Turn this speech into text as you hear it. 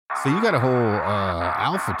So you got a whole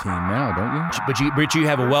alpha team now, don't you? But you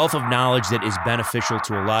have a wealth of knowledge that is beneficial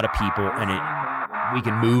to a lot of people, and we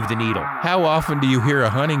can move the needle. How often do you hear a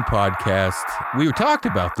hunting podcast? We talked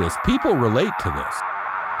about this. People relate to this.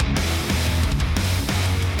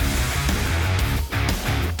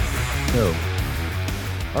 So,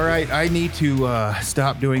 all right, I need to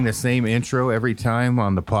stop doing the same intro every time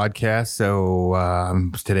on the podcast.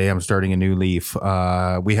 So today I'm starting a new leaf.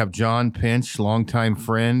 We have John Pinch, longtime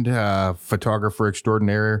friend, photographer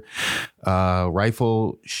extraordinaire,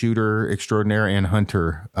 rifle shooter extraordinaire, and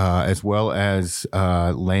hunter, as well as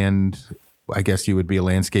land. I guess you would be a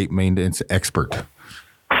landscape maintenance expert.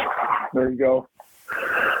 There you go.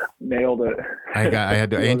 Nailed it. I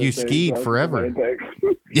had to, and you skied forever.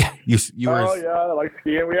 Yeah, you were. Oh yeah, I like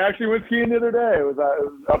skiing. We actually went skiing the other day.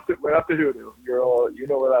 It went up to Hoodoo. You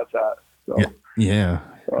know where that's at. So, yeah.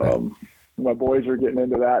 My boys are getting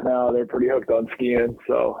into that now. They're pretty hooked on skiing.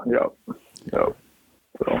 So so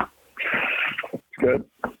it's good.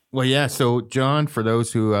 Well, yeah. So, John, for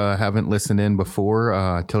those who haven't listened in before,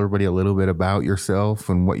 tell everybody a little bit about yourself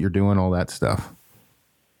and what you're doing, all that stuff.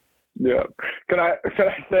 Yeah. Can I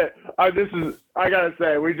say? I gotta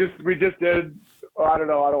say, we just did. I don't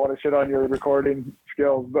know. I don't want to shit on your recording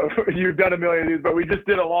skills, but you've done a million of these. But we just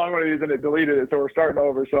did a long one of these and it deleted it, so we're starting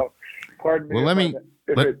over. So, pardon me. Well,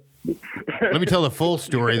 let me tell the full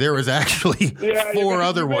story. There was actually four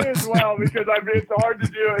other ones. As well, because it's hard to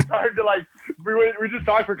do. It's hard to we just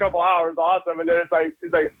talked for a couple hours, awesome, and then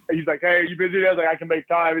he's like, hey, are you busy? I was like, I can make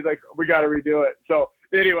time. He's like, we got to redo it. So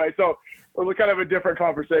anyway, we're kind of a different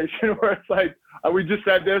conversation where it's like we just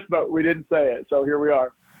said this, but we didn't say it. So here we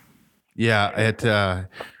are. Yeah.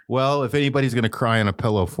 Well, if anybody's going to cry on a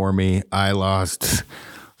pillow for me, I lost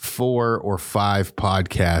 4 or 5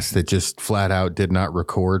 podcasts that just flat out did not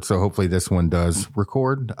record. So hopefully this one does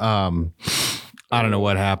record. I don't know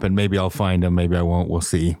what happened. Maybe I'll find them. Maybe I won't. We'll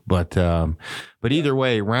see. But either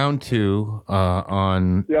way, round 2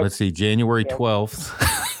 on, let's see, January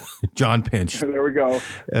 12th. John Pinch. There we go.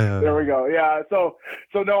 Yeah. So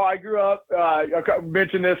no, I grew up, I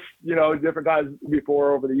mentioned this, different times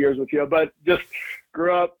before over the years with you, but just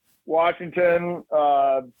grew up Washington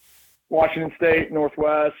State,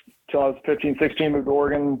 Northwest, till I was 15, 16, moved to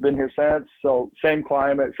Oregon, been here since. So same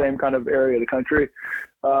climate, same kind of area of the country.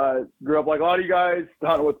 Grew up like a lot of you guys,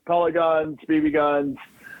 hunting with pellet guns, BB guns,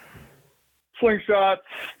 slingshots,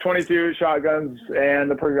 22 shotguns,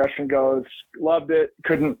 and the progression goes. Loved it.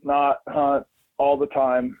 Couldn't not hunt all the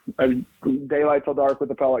time. Daylight till dark with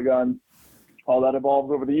the pellet gun. All that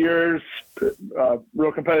evolved over the years.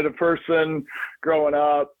 Real competitive person growing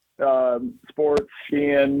up. Sports,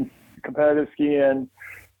 skiing, competitive skiing.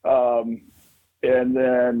 And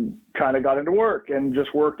then kind of got into work and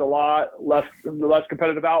just worked a lot, less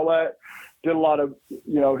competitive outlet. Did a lot of,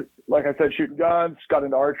 like I said, shooting guns, got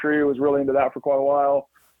into archery, was really into that for quite a while,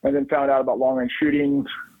 and then found out about long range shooting,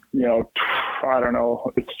 I don't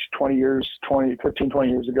know, it's 15, 20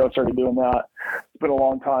 years ago, started doing that. It's been a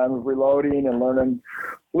long time of reloading and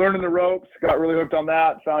learning the ropes, got really hooked on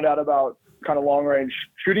that, found out about kind of long range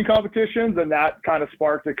shooting competitions, and that kind of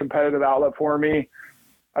sparked a competitive outlet for me.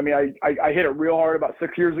 I mean, I hit it real hard about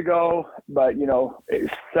 6 years ago, but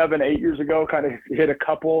 7, 8 years ago, kind of hit a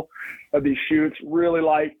couple of these shoots, really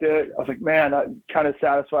liked it. I was like, man, that kind of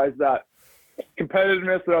satisfies that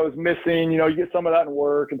competitiveness that I was missing. You get some of that in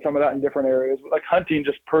work and some of that in different areas, but like hunting,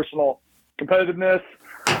 just personal competitiveness.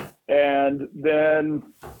 And then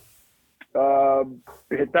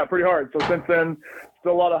hit that pretty hard. So since then,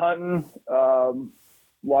 still a lot of hunting, a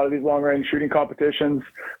lot of these long range shooting competitions,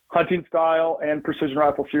 hunting style and precision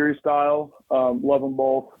rifle series style. Love them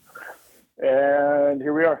both. And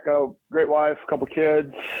here we are. Got a great wife, a couple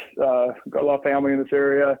kids, got a lot of family in this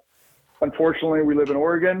area. Unfortunately, we live in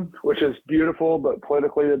Oregon, which is beautiful, but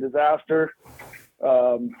politically a disaster.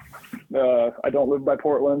 I don't live by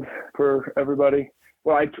Portland for everybody.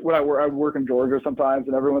 Well, I work in Georgia sometimes,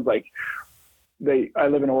 and everyone's like, I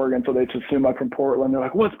live in Oregon, so they just assume I'm from Portland. They're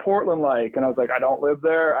like, what's Portland like? And I was like, I don't live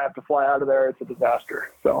there. I have to fly out of there. It's a disaster.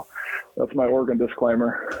 So that's my Oregon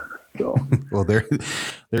disclaimer. So well, there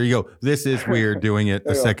you go. This is weird doing it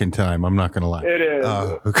a second time. I'm not going to lie. It is.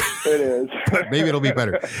 It is. But maybe it'll be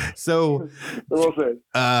better. So we'll see.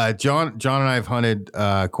 John and I have hunted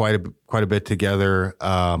quite a bit together.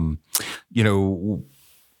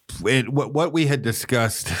 What we had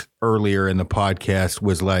discussed earlier in the podcast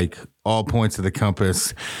was like all points of the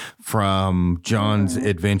compass, from John's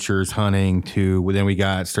adventures hunting to then we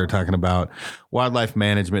started talking about wildlife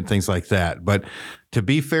management, things like that. But to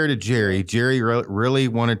be fair to Jerry really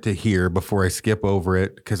wanted to hear, before I skip over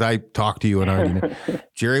it, because I talked to you and already know,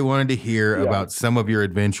 Jerry wanted to hear about some of your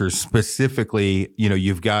adventures. Specifically,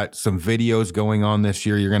 you've got some videos going on this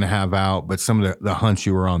year you're going to have out, but some of the hunts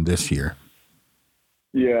you were on this year.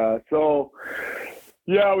 Yeah. So,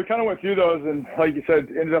 yeah, we kind of went through those, and like you said,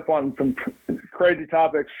 ended up on some crazy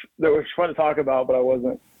topics that was fun to talk about, but I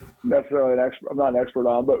wasn't necessarily an expert. I'm not an expert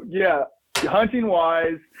on, but yeah, hunting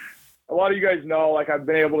wise, a lot of you guys know, like, I've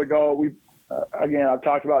been able to go. Again, I've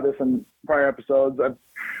talked about this in prior episodes. I've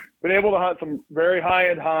been able to hunt some very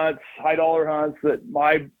high-end hunts, high-dollar hunts that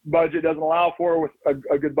my budget doesn't allow for, with a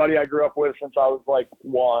good buddy I grew up with since I was like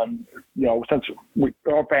one. Since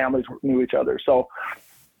our families knew each other, so.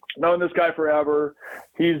 Known this guy forever.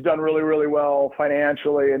 He's done really, really well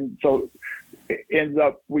financially. And so it ends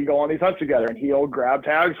up, we go on these hunts together, and he'll grab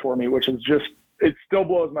tags for me, which is just, it still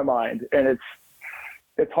blows my mind. And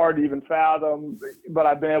it's hard to even fathom, but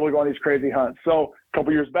I've been able to go on these crazy hunts. So a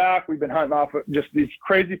couple years back, we've been hunting off of just these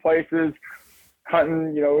crazy places,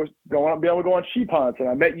 hunting, being able to go on sheep hunts. And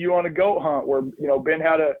I met you on a goat hunt where, Ben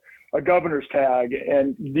had a governor's tag,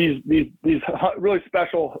 and these really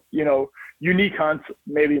special, unique hunts,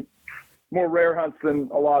 maybe more rare hunts than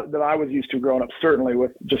a lot that I was used to growing up, certainly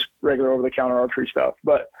with just regular over-the-counter archery stuff.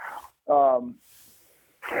 But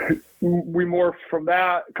we morphed from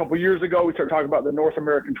that. A couple of years ago, we started talking about the North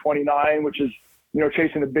American 29, which is,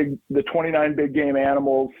 chasing the 29 big game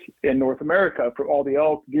animals in North America, for all the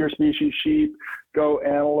elk, deer species, sheep, goat,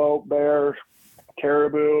 antelope, bear,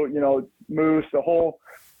 caribou, moose, the whole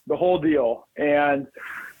deal. And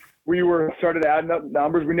we started adding up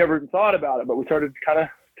numbers. We never even thought about it, but we started kind of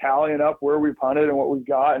tallying up where we've hunted and what we've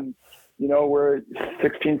got. And, we're at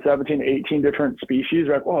 16, 17, 18 different species.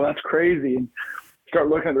 We're like, well, that's crazy. And start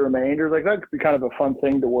looking at the remainders. Like, that could be kind of a fun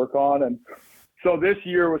thing to work on. And so this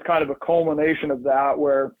year was kind of a culmination of that,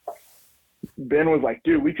 where Ben was like,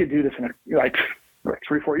 dude, we could do this in like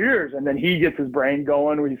 3-4 years. And then he gets his brain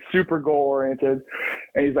going. He's super goal oriented.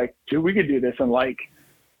 And he's like, dude, we could do this in like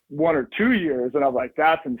 1 or 2 years. And I was like,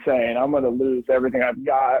 that's insane. I'm going to lose everything I've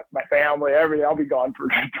got, my family, everything. I'll be gone for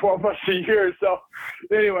 12 months a year. So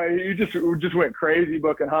anyway, we just went crazy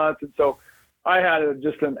booking hunts. And so I had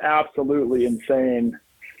just an absolutely insane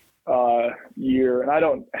year.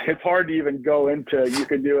 And it's hard to even go into, you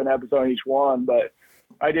could do an episode on each one, but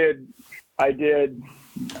I did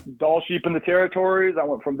Dall sheep in the territories. I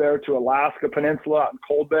went from there to Alaska Peninsula out in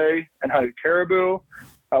Cold Bay and hunted caribou.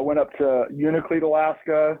 I went up to Unalakleet,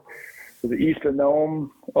 Alaska, to the east of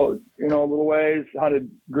Nome, a little ways, hunted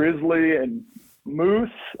grizzly and moose.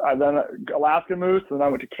 I then Alaska moose. Then I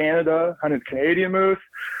went to Canada, hunted Canadian moose.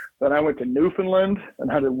 Then I went to Newfoundland and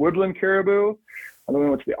hunted woodland caribou. And then we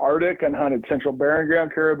went to the Arctic and hunted central Barren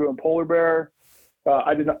Ground caribou and polar bear.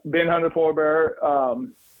 I did not been hunted polar bear.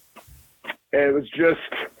 It was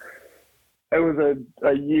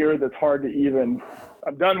a year that's hard to even.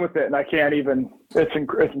 I'm done with it, and I can't even. It's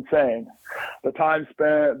insane. The time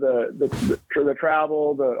spent, the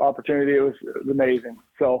travel, the opportunity. It was amazing.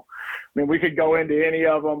 So, I mean, we could go into any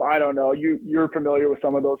of them. I don't know. You're familiar with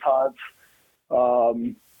some of those hunts.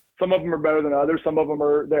 Some of them are better than others. Some of them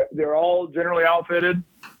they're all generally outfitted.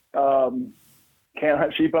 Can't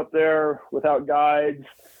hunt sheep up there without guides.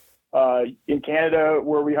 In Canada,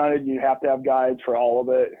 where we hunted, you have to have guides for all of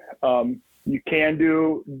it. You can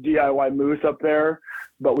do DIY moose up there,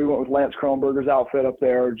 but we went with Lance Kronberger's outfit up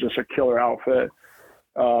there, just a killer outfit.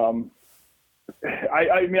 I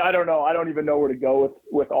mean, I don't know. I don't even know where to go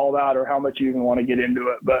with all that, or how much you even want to get into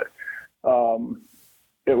it, but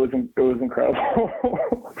it was incredible.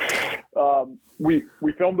 We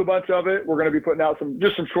filmed a bunch of it. We're going to be putting out some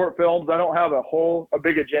short films. I don't have a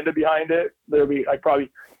big agenda behind it. There'll be like probably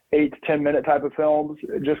 8 to 10 minute type of films,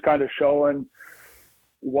 just kind of showing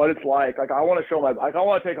what it's like. Like, I want to show I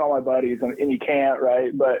want to take all my buddies, and you can't,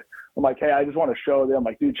 right? But I'm like, hey, I just want to show them,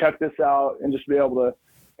 like, dude, check this out, and just be able to,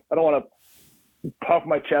 I don't want to puff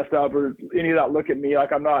my chest up or any of that. Look at me.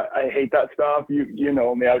 Like, I hate that stuff. You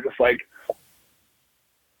know me. I was just like,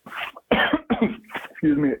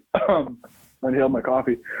 excuse me. I inhaled my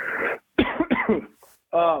coffee.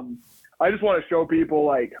 I just want to show people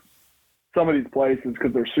like some of these places,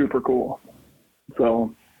 because they're super cool.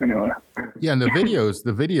 So anyway. Yeah, and the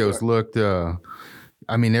videos looked.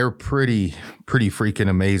 I mean, they're pretty freaking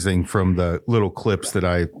amazing from the little clips that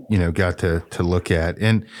I got to look at.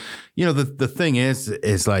 And the thing is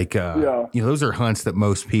like those are hunts that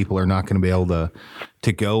most people are not going to be able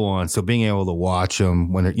to go on. So being able to watch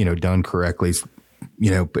them when they're done correctly is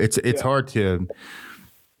it's hard to,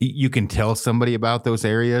 you can tell somebody about those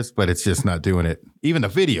areas, but it's just not doing it. Even the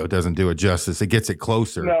video doesn't do it justice. It gets it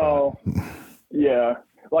closer. No. Yeah.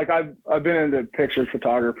 Like I've been into picture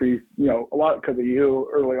photography, a lot because of you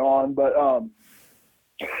early on, but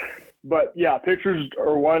yeah, pictures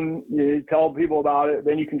are one, you tell people about it,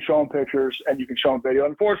 then you can show them pictures and you can show them video.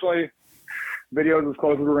 Unfortunately, video is as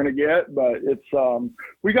close as we're going to get, but it's,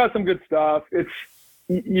 we got some good stuff.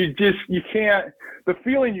 You can't, the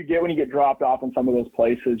feeling you get when you get dropped off in some of those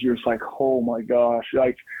places, you're just like, oh my gosh,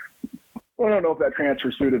 like, I don't know if that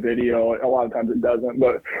transfers through to video. A lot of times it doesn't,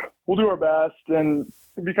 but we'll do our best and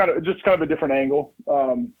it'd be kind of a different angle.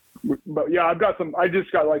 But yeah, I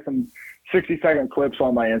just got like some 60-second clips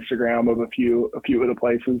on my Instagram of a few of the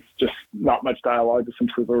places, just not much dialogue, just some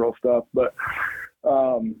rural stuff. But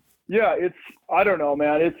yeah, I don't know,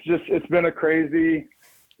 man. It's been a crazy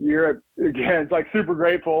year. Again, it's like super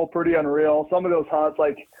grateful, pretty unreal. Some of those hunts,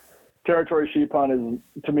 like territory sheep hunt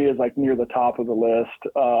to me is like near the top of the list.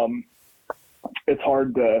 It's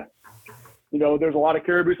hard to, there's a lot of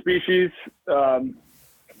caribou species.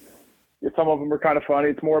 Some of them are kind of funny.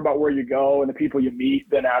 It's more about where you go and the people you meet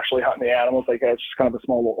than actually hunting the animals. Like it's just kind of a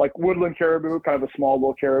small, like woodland caribou, kind of a small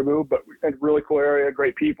little caribou, but a really cool area,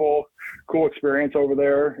 great people, cool experience over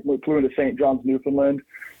there. We flew into St. John's, Newfoundland,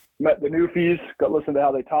 met the Newfies, got listened to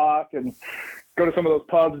how they talk, and go to some of those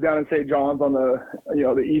pubs down in St. John's on the,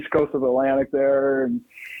 the east coast of the Atlantic there, and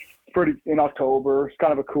pretty in October. It's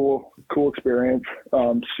kind of a cool experience.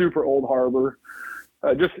 Super old harbor.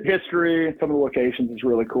 Just history and some of the locations is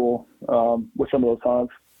really cool with some of those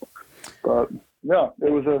hunts. But yeah, it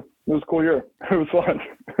was a cool year. It was fun.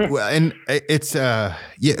 Well, and it's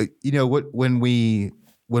when we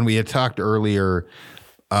had talked earlier,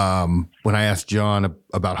 when I asked John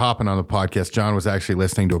about hopping on the podcast, John was actually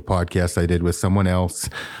listening to a podcast I did with someone else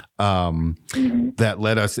that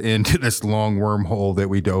led us into this long wormhole that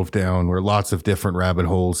we dove down, where lots of different rabbit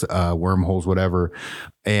holes, wormholes, whatever.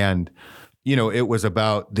 And it was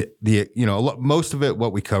about most of it,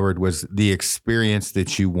 what we covered was the experience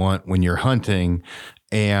that you want when you're hunting,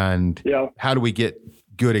 and how do we get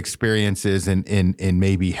good experiences and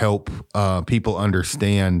maybe help people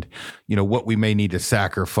understand, what we may need to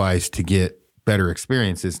sacrifice to get better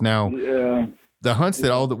experiences. Now, the hunts that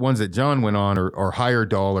all the ones that John went on are higher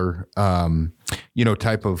dollar,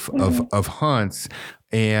 type of hunts.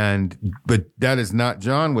 But that is not,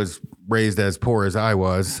 John was raised as poor as I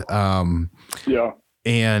was. And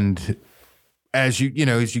as you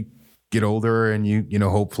get older and you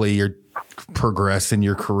hopefully you're progress in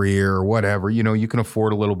your career or whatever, you can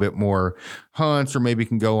afford a little bit more hunts, or maybe you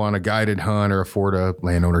can go on a guided hunt or afford a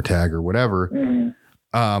landowner tag or whatever.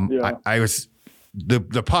 I was, the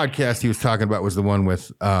podcast he was talking about was the one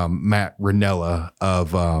with Matt Ranella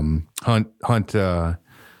of Hunt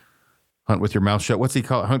with Your Mouth Shut. What's he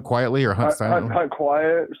call it? Hunt Quietly or Hunt Silently? Hunt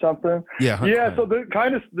Quiet or something. Yeah. Quiet. So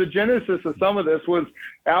the genesis of some of this was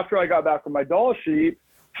after I got back from my Dall sheep,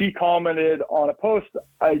 he commented on a post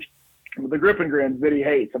the Grip and Grins that he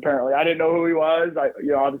hates. Apparently, I didn't know who he was.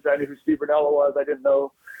 Obviously I knew who Steve Ranella was. I didn't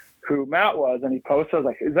know who Matt was, and he posted. I was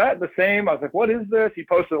like, "Is that the same?" I was like, "What is this?" He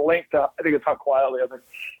posted a link to, I think it's Hunt Quietly. I was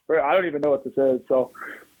like, "I don't even know what this is." So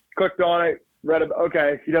clicked on it. Read it.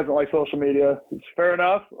 Okay, he doesn't like social media. It's fair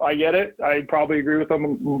enough. I get it. I probably agree with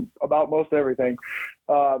him about most everything.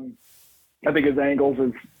 I think his angles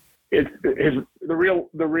is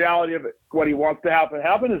the reality of it. What he wants to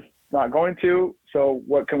happen is not going to. So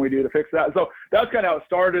what can we do to fix that? So that's kind of how it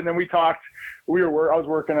started. And then we talked. I was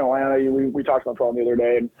working in Atlanta. We talked on the phone the other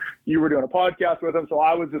day, and you were doing a podcast with him. So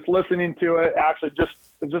I was just listening to it. Actually, just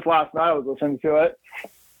last night I was listening to it,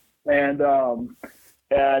 and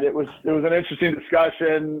it was an interesting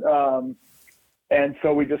discussion. And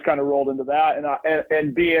so we just kind of rolled into that,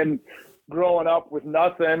 and being growing up with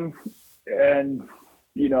nothing. And,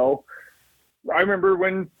 I remember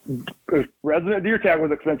when resident deer tag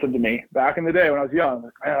was expensive to me back in the day when I was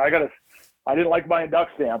young. I didn't like buying duck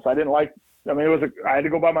stamps. I had to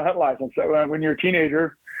go buy my hunt license. When you're a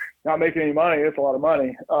teenager, not making any money, it's a lot of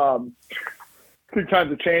money. I think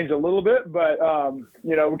times have changed a little bit, but,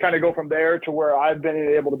 we kind of go from there to where I've been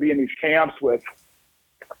able to be in these camps with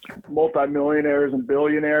multimillionaires and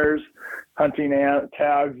billionaires hunting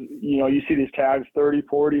tags. You see these tags, $30,000,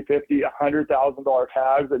 $40,000, $50,000, $100,000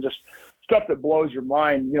 tags, that just stuff that blows your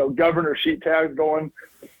mind. Governor sheep tags going.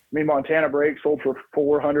 Montana Break sold for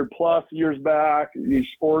 400 plus years back. These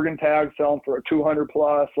Oregon tags selling for 200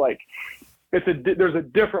 plus. Like there's a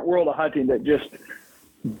different world of hunting that just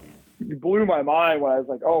blew my mind when I was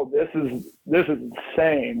like, oh, this is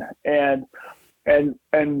insane. And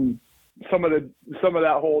some of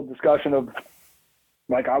that whole discussion of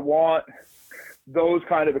Like, I want those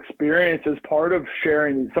kind of experiences. Part of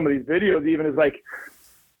sharing some of these videos even is like,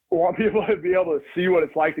 I want people to be able to see what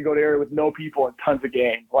it's like to go to area with no people and tons of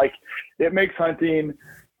game. Like, it makes hunting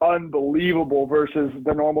unbelievable versus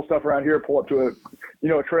the normal stuff around here. Pull up to a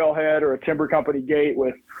trailhead or a timber company gate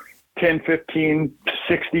with 10, 15,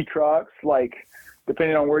 60 trucks, like,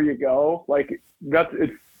 depending on where you go. Like,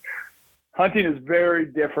 hunting is very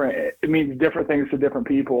different. It means different things to different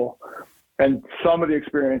people. And some of the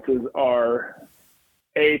experiences are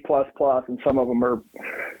A++, and some of them are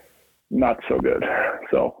not so good.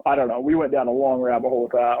 So I don't know. We went down a long rabbit hole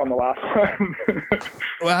with that on the last one.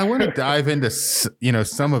 Well, I want to dive into,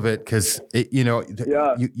 some of it, because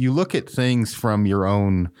you look at things from your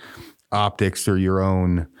own optics or your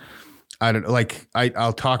own, I don't know, like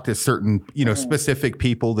I'll talk to certain, specific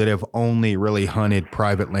people that have only really hunted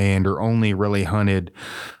private land or only really hunted.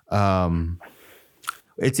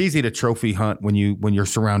 It's easy to trophy hunt when you're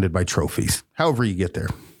surrounded by trophies, however you get there.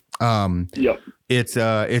 Yep.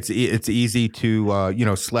 It's easy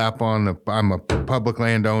to slap on I'm a public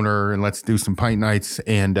landowner and let's do some pint nights,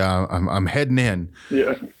 and I'm heading in.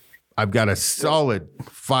 Yeah. I've got a solid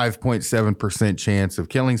 5.7% chance of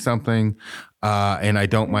killing something, and I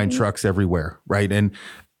don't mind trucks everywhere, right?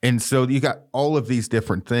 And so you got all of these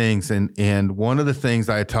different things. And one of the things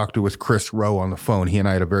I had talked to with Chris Rowe on the phone, he and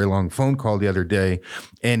I had a very long phone call the other day,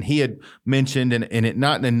 and he had mentioned, and it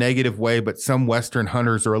not in a negative way, but some Western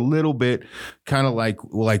hunters are a little bit kind of like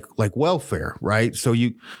welfare, right? So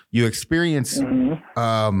you experience,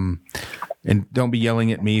 and don't be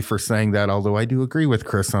yelling at me for saying that, although I do agree with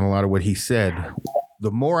Chris on a lot of what he said. The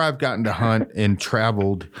more I've gotten to hunt and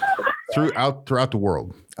traveled throughout the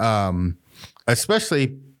world,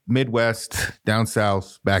 especially Midwest, down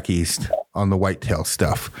south, back east on the whitetail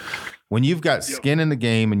stuff. When you've got skin in the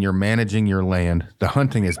game and you're managing your land, the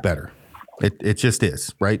hunting is better. It just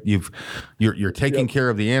is, right? You're taking care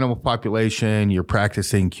of the animal population. You're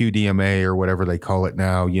practicing QDMA or whatever they call it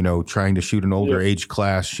now. Trying to shoot an older age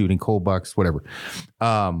class, shooting cold bucks, whatever.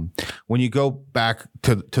 When you go back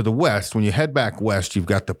to the west, when you head back west, you've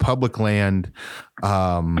got the public land.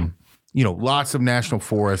 Lots of national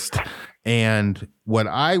forest. And what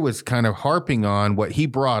I was kind of harping on, what he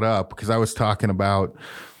brought up, because I was talking about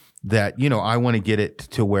that, I want to get it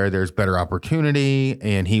to where there's better opportunity.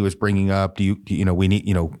 And he was bringing up, we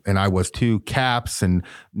need, and I was too, caps and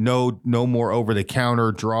no more over the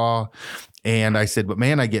counter draw. And I said, but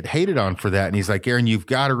man, I get hated on for that. And he's like, Aaron, you've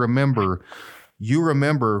got to remember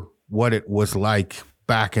what it was like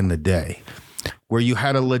back in the day, where you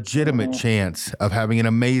had a legitimate chance of having an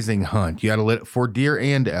amazing hunt. You had for deer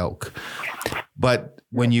and elk. But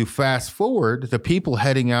when you fast forward, the people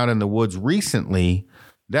heading out in the woods recently,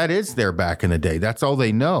 that is their back in the day. That's all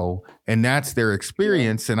they know, and that's their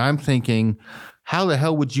experience. And I'm thinking, how the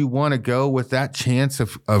hell would you want to go with that chance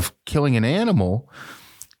of killing an animal?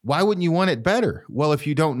 Why wouldn't you want it better? Well, if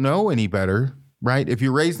you don't know any better, right? If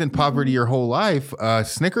you're raised in poverty your whole life, a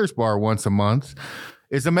Snickers bar once a month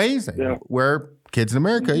is amazing. Yeah. Where kids in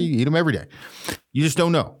America, you eat them every day. You just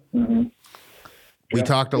don't know. Mm-hmm. We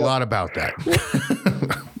talked a lot about that.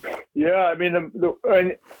 Yeah, I mean,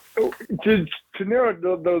 to narrow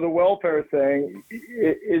the welfare thing,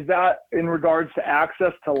 is that in regards to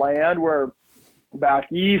access to land, where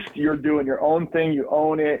back east you're doing your own thing, you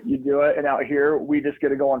own it, you do it, and out here we just get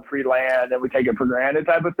to go on free land and we take it for granted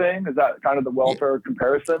type of thing? Is that kind of the welfare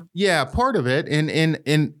comparison? Yeah, part of it,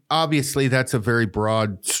 and obviously that's a very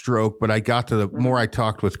broad stroke, but I got to the more I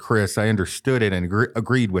talked with Chris, I understood it and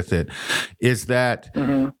agreed with it, is that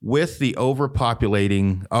with the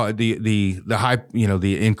overpopulating, the high,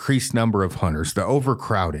 the increased number of hunters, the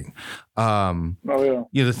overcrowding,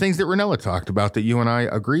 the things that Ranella talked about that you and I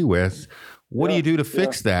agree with. What do you do to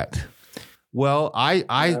fix that? Well,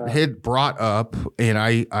 I had brought up,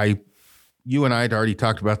 and you and I had already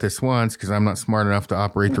talked about this once, because I'm not smart enough to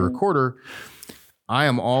operate the recorder. I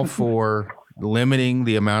am all for limiting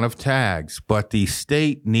the amount of tags, but the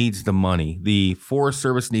state needs the money. The Forest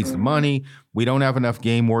Service needs the money. We don't have enough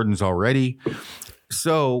game wardens already.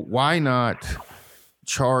 So why not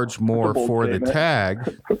charge more for the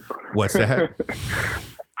tag? What's that?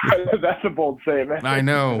 That's a bold statement. I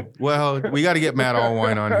know. Well, we got to get Matt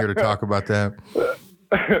Allwine on here to talk about that.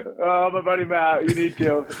 Oh, my buddy Matt, you need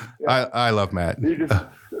to. Yeah. I love Matt.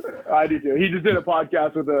 I do too. He just did a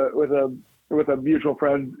podcast with a mutual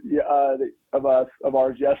friend of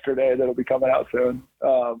ours yesterday that'll be coming out soon.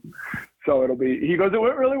 So it'll be. He goes, it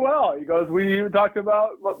went really well. He goes, we talked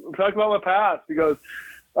about my past. He goes,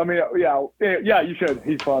 I mean, yeah, you should.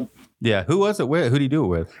 He's fun. Yeah. Who was it with? Who did he do it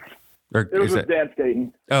with? It was with Dan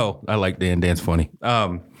Staten. Oh, I like Dan. Dan's funny.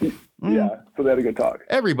 Yeah, so they had a good talk.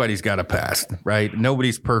 Everybody's got a past, right?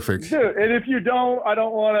 Nobody's perfect. Dude, and if you don't, I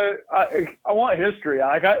don't want to. I want history.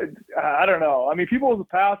 I don't know. I mean, people's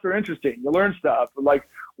past are interesting. You learn stuff. Like,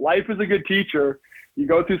 life is a good teacher. You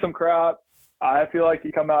go through some crap. I feel like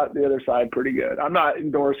you come out the other side pretty good. I'm not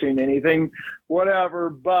endorsing anything, whatever,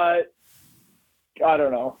 but I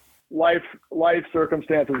don't know. Life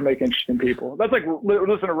circumstances make interesting people. That's like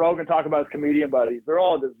listen to Rogan talk about his comedian buddies. They're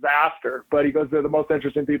all a disaster, but he goes, they're the most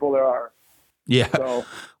interesting people there are. Yeah. So,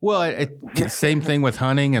 well, same thing with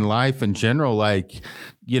hunting and life in general. Like,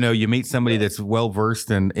 you meet somebody that's well versed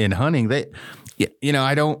in hunting.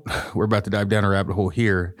 We're about to dive down a rabbit hole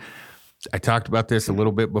here. I talked about this a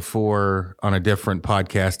little bit before on a different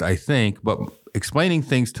podcast, I think, but explaining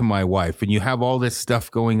things to my wife, and you have all this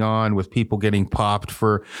stuff going on with people getting popped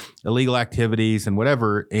for illegal activities and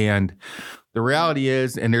whatever. And the reality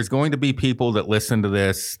is, and there's going to be people that listen to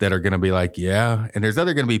this that are going to be like, yeah. And there's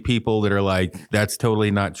going to be people that are like, that's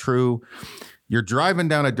totally not true. You're driving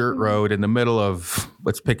down a dirt road in the middle of,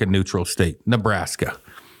 let's pick a neutral state, Nebraska.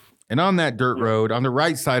 And on that dirt road, on the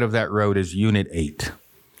right side of that road is Unit 8.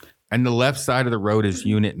 And the left side of the road is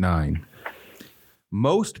Unit 9.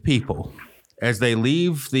 Most people, as they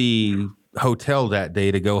leave the hotel that day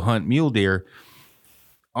to go hunt mule deer,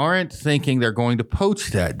 aren't thinking they're going to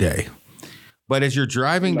poach that day. But as you're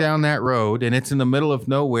driving down that road, and it's in the middle of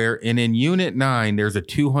nowhere, and in Unit 9, there's a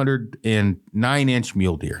 209-inch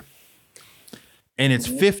mule deer. And it's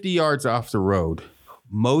 50 yards off the road.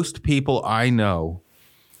 Most people I know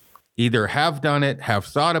either have done it, have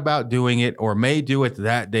thought about doing it, or may do it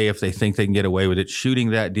that day if they think they can get away with it, shooting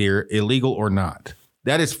that deer, illegal or not.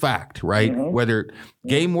 That is fact, right? Mm-hmm. Whether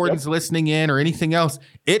game wardens listening in or anything else,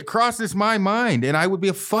 it crosses my mind, and I would be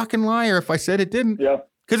a fucking liar if I said it didn't. Yeah.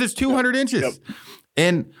 Because it's 200 inches. Yep.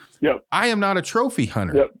 And I am not a trophy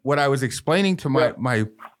hunter. Yep. What I was explaining to my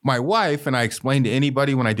wife, and I explain to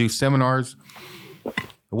anybody when I do seminars,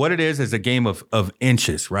 what it is a game of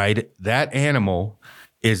inches, right? That animal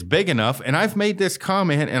is big enough, and I've made this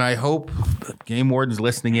comment, and I hope game wardens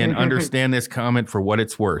listening in understand this comment for what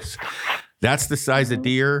it's worth. That's the size of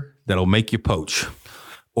deer that'll make you poach,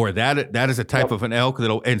 or that is a type of an elk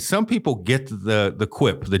that'll. And some people get the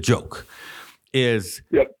quip, the joke is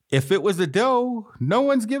if it was a doe, no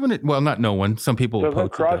one's giving it. Well, not no one. Some people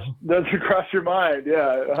doesn't cross your mind.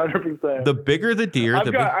 Yeah, 100%. The bigger the deer, I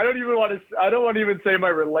don't want to even say my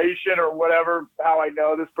relation or whatever, how I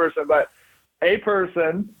know this person, but a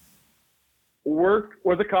person worked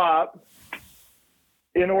with a cop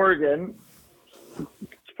in Oregon,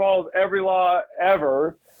 follows every law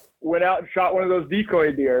ever, went out and shot one of those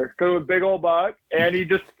decoy deer because it was a big old buck, and he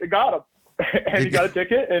just got him. And he got a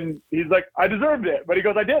ticket, and he's like, I deserved it. But he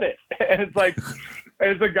goes, I did it. And it's like, and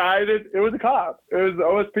it's a guy it was a cop. It was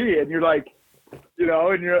OSP. And you're like,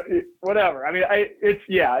 and you're whatever. I mean,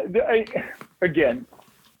 again,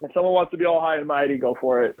 if someone wants to be all high and mighty, go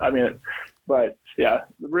for it. I mean, but yeah,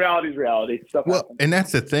 reality is reality. Stuff happens. And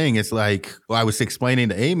that's the thing. It's like, I was explaining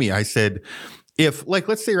to Amy, I said, if, like,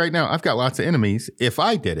 let's say right now, I've got lots of enemies. If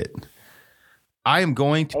I did it, I am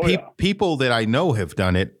going to people that I know have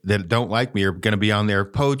done it that don't like me are going to be on their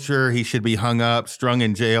poacher. He should be hung up, strung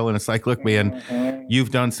in jail. And it's like, look, man, you've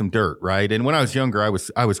done some dirt, right? And when I was younger, I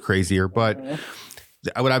was crazier. But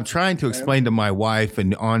what I'm trying to explain to my wife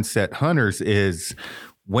and onset hunters is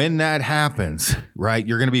when that happens, right,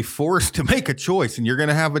 you're going to be forced to make a choice, and you're going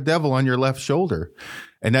to have a devil on your left shoulder.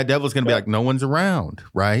 And that devil's going to be like, no one's around,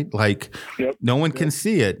 right? Like, no one can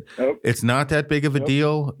see it. It's not that big of a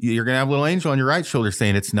deal. You're going to have a little angel on your right shoulder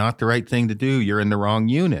saying it's not the right thing to do. You're in the wrong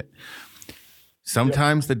unit.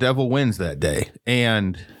 Sometimes the devil wins that day.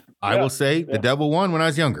 And I will say the devil won when I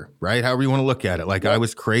was younger, right? However you want to look at it. Like, I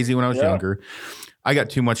was crazy when I was younger. I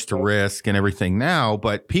got too much to risk and everything now,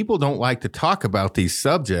 but people don't like to talk about these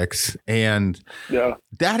subjects. And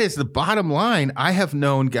that is the bottom line. I have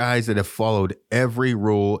known guys that have followed every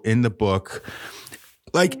rule in the book,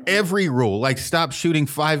 like every rule, like stop shooting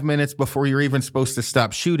 5 minutes before you're even supposed to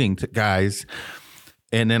stop shooting guys.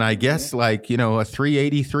 And then I guess a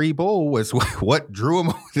 383 bull was what drew him.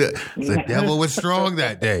 The devil was strong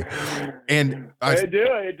that day. And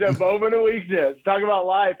it's a moment of weakness. Talk about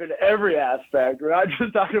life in every aspect. We're not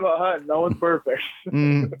just talking about hunting. No one's perfect.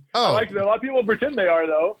 I like a lot of people pretend they are,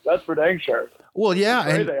 though. That's for dang sure. Well, yeah.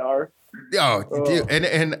 And they are. Dude,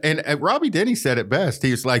 and Robbie Denny said it best.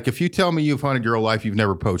 He was like, if you tell me you've hunted your whole life, you've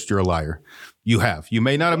never poached, you're a liar. You have. You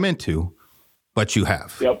may not have meant to, but you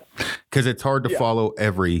have. Because it's hard to follow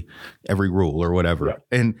every rule or whatever.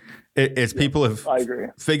 And it's people have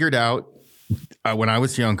figured out when I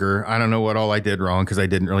was younger, I don't know what all I did wrong because I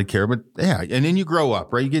didn't really care. But and then you grow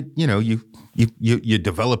up, right? You get, you you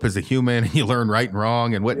develop as a human and you learn right and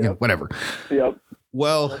wrong and whatever. Yep.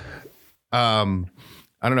 Well,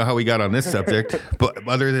 I don't know how we got on this subject, but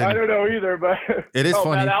other than I don't know either, but it is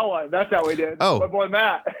funny. Matt Alwine, that's how we did. Oh, my boy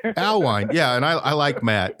Matt. Alwine, yeah, and I like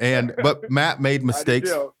Matt, but Matt made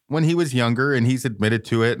mistakes when he was younger, and he's admitted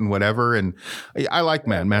to it and whatever. And I like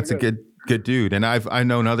Matt. Matt's a good dude, and I've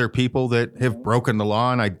known other people that have broken the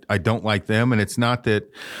law, and I don't like them. And it's not that,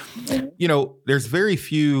 there's very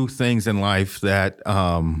few things in life that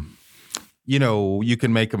you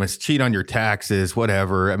can make them cheat on your taxes,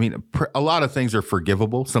 whatever. I mean, a lot of things are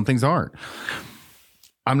forgivable. Some things aren't.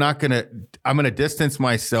 I'm going to distance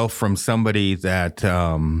myself from somebody that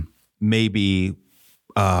maybe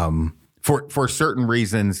for certain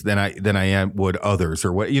reasons than I would others,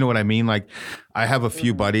 or what, you know what I mean? Like, I have a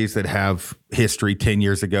few buddies that have history 10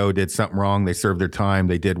 years ago, did something wrong. They served their time.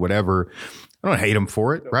 They did whatever. I don't hate them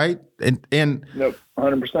for it. Right. And nope.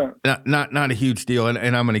 100%. Not a huge deal. And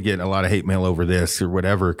I'm going to get a lot of hate mail over this or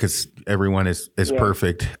whatever, because everyone is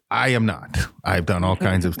perfect. I am not. I've done all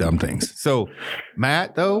kinds of dumb things. So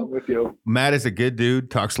Matt, though, with you. Matt is a good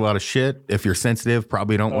dude, talks a lot of shit. If you're sensitive,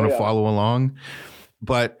 probably don't want to follow along.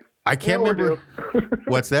 But I can't remember.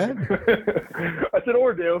 What's that? I said,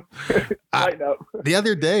 or do. Lighten up. The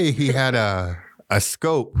other day, he had a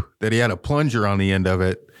scope that he had a plunger on the end of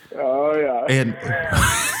it. Oh, yeah. And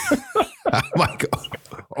my God,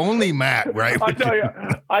 only Matt, right? I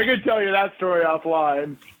could tell you that story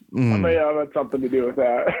offline. I may have had something to do with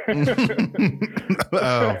that.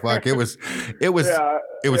 Oh, fuck. It was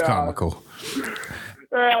comical.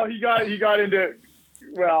 Well, he got into,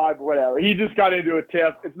 whatever. He just got into a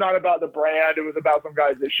tip. It's not about the brand. It was about some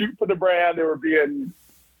guys that shoot for the brand. They were being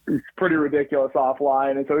pretty ridiculous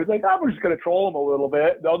offline. And so he's like, I'm just going to troll them a little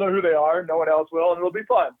bit. They'll know who they are. No one else will. And it'll be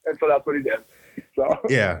fun. And so that's what he did. So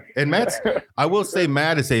yeah. And I will say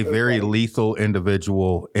Matt is a very lethal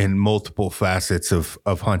individual in multiple facets of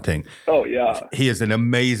hunting. Oh yeah. He is an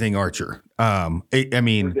amazing archer. I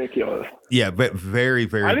mean, ridiculous. Yeah. But very,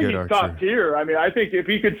 very good archer. I think he's top tier. I mean, I think if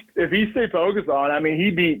he stayed focused on, I mean, he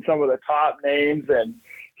beat some of the top names, and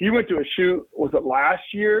he went to a shoot, was it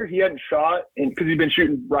last year? He hadn't shot because he'd been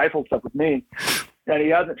shooting rifle stuff with me, and he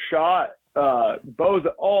hasn't shot bows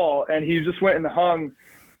at all. And he just went and hung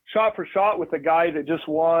shot for shot with the guy that just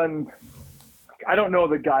won. I don't know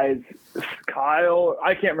the guy's Kyle.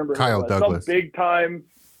 I can't remember. Kyle Douglas. Some big time.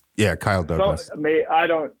 Yeah, Kyle Douglas. I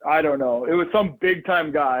don't know. It was some big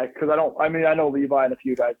time guy, because I know Levi and a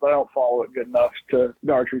few guys, but I don't follow it good enough to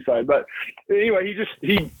the archery side. But anyway,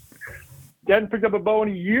 he hadn't picked up a bow in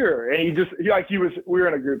a year, and we were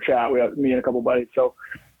in a group chat. We had me and a couple buddies, so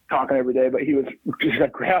talking every day. But he was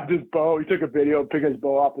just grabbed his bow. He took a video, picked his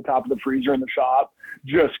bow off the top of the freezer in the shop,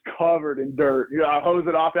 just covered in dirt. Hose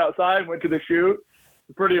it off outside, went to the shoot.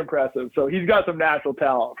 Pretty impressive. So he's got some natural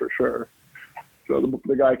talent for sure. So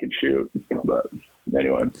the guy can shoot. But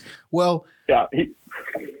anyway, well, yeah,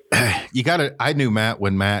 I knew Matt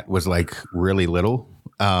when Matt was like really little.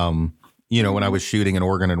 When I was shooting in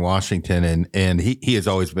Oregon and Washington, and he has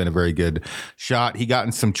always been a very good shot. He got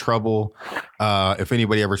in some trouble. If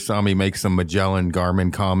anybody ever saw me make some Magellan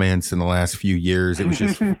Garmin comments in the last few years, it was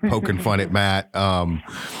just poking fun at Matt.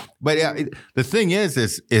 But yeah, the thing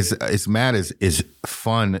is Matt is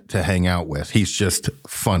fun to hang out with. He's just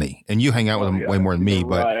funny, and you hang out with him way more than me.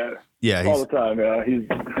 But yeah, all the time.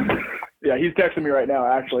 Yeah, he's texting me right now,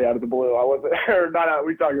 actually, out of the blue. I wasn't, or not out.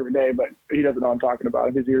 We talk every day, but he doesn't know I'm talking about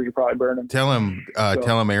him. His ears are probably burning. Tell him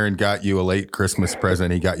Aaron got you a late Christmas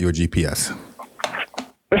present. He got you a GPS.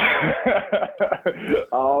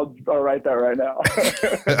 I'll write that right now.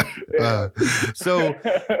 So,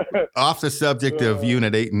 off the subject of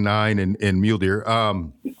Unit 8 and 9 in Mule Deer,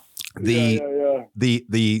 the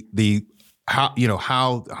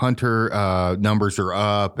how hunter numbers are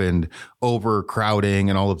up and overcrowding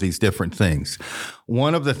and all of these different things.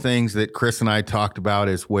 One of the things that Chris and I talked about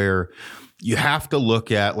is where you have to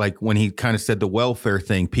look at, like when he kind of said the welfare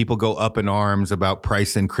thing, people go up in arms about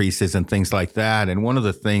price increases and things like that. And one of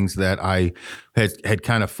the things that I had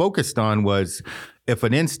kind of focused on was, if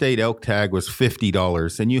an in-state elk tag was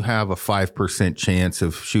 $50 and you have a 5% chance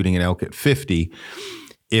of shooting an elk at 50,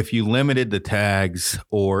 if you limited the tags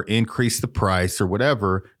or increased the price or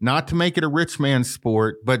whatever, not to make it a rich man's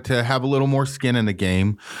sport, but to have a little more skin in the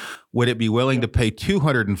game, would it be willing to pay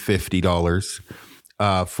 $250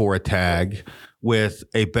 for a tag with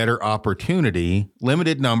a better opportunity,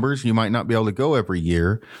 limited numbers? You might not be able to go every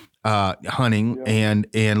year hunting,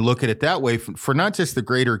 and look at it that way for not just the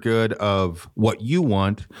greater good of what you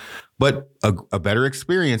want, but a better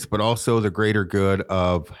experience, but also the greater good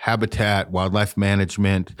of habitat, wildlife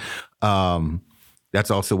management, That's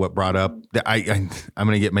also what brought up that I'm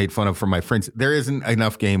going to get made fun of from my friends. There isn't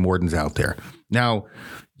enough game wardens out there. Now,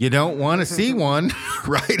 you don't want to see one,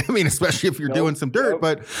 right? I mean, especially if you're doing some dirt,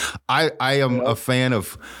 but I am a fan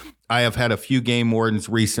of, I have had a few game wardens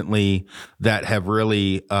recently that have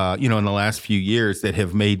really, in the last few years that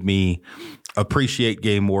have made me appreciate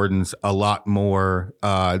game wardens a lot more.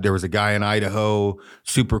 There was a guy in Idaho,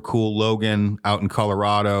 super cool, Logan, out in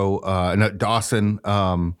Colorado, Dawson,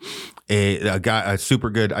 a guy, a super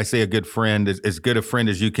good, I say a good friend, as good a friend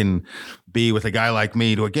as you can be with a guy like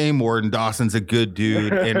me to a game warden. Dawson's a good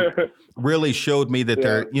dude and really showed me that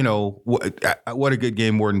they're, what a good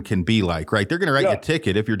game warden can be like, right? They're going to write you a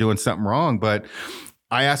ticket if you're doing something wrong, but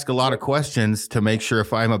I ask a lot of questions to make sure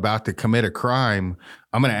if I'm about to commit a crime,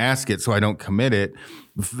 I'm going to ask it so I don't commit it.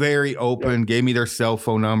 Very open, gave me their cell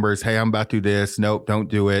phone numbers. Hey, I'm about to do this. Nope, don't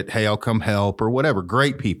do it. Hey, I'll come help or whatever.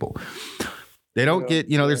 Great people. They don't get,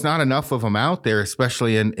 there's not enough of them out there,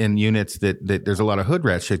 especially in units that there's a lot of hood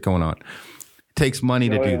rat shit going on. It takes money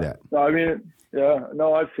to do that. No, I mean,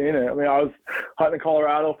 I've seen it. I mean, I was hunting in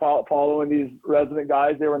Colorado, following these resident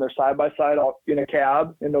guys. They were in their side-by-side in a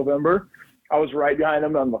cab in November. I was right behind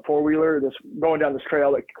them on the four-wheeler, going down this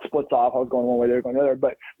trail that splits off. I was going one way, they were going the other.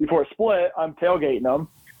 But before it split, I'm tailgating them.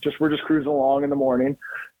 We're just cruising along in the morning.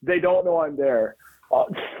 They don't know I'm there.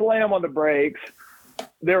 Slam on the brakes.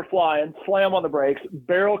 They're flying, slam on the brakes.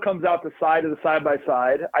 Barrel comes out the side of the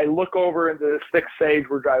side-by-side. I look over into this thick sage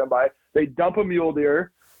we're driving by. They dump a mule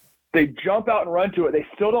deer. They jump out and run to it. They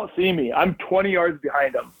still don't see me. I'm 20 yards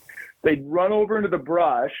behind them. They run over into the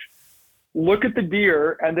brush, look at the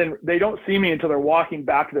deer, and then they don't see me until they're walking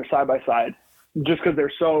back to their side-by-side just because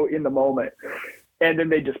they're so in the moment. And then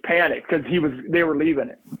they just panic because they were leaving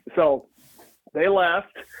it. So they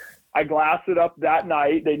left. I glassed it up that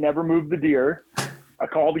night. They never moved the deer. I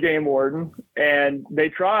called the game warden, and they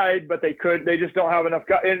tried, but they just don't have enough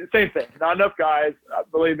guys. Same thing, not enough guys.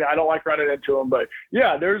 Believe me, I don't like running into them, but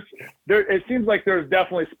yeah, it seems like there's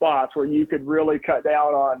definitely spots where you could really cut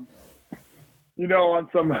down on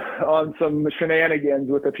some shenanigans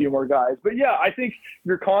with a few more guys. But yeah, I think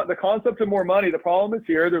the concept of more money, the problem is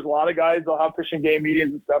here. There's a lot of guys, they'll have Fish and Game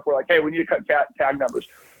meetings and stuff. We're like, hey, we need to cut tag numbers.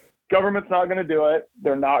 Government's not going to do it.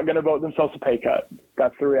 They're not going to vote themselves a pay cut.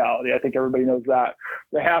 That's the reality. I think everybody knows that.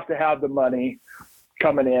 They have to have the money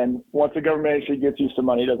coming in. Once the government actually gets used to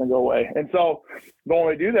money, it doesn't go away. And so the only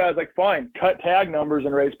way to do that is like, fine, cut tag numbers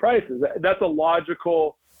and raise prices. That's a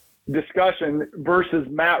logical discussion versus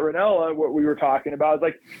Matt Ranella, what we were talking about. Is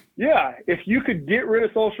like, yeah, if you could get rid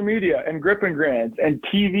of social media and grip and grins and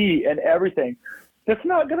TV and everything, that's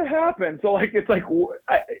not going to happen. So like, it's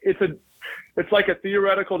like a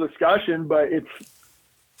theoretical discussion, but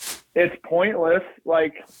it's pointless.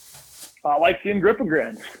 Like, I like seeing grip and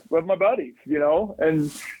grins with my buddies,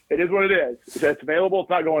 and it is what it is. It's available.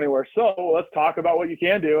 It's not going anywhere. So let's talk about what you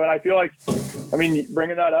can do. And I feel like,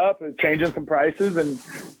 bringing that up and changing some prices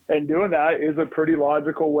and doing that is a pretty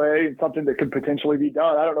logical way and something that could potentially be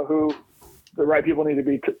done. I don't know who the right people need to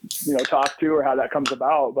be, talked to or how that comes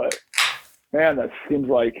about, but man, that seems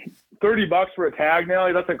like $30 for a tag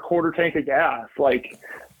now. That's a quarter tank of gas. Like,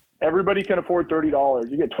 everybody can afford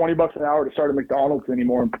 $30. You get $20 an hour to start at McDonald's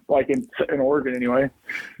anymore, like in Oregon anyway.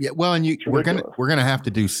 Yeah, well, and we're gonna have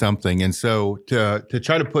to do something. And so to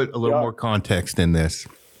try to put a little more context in this,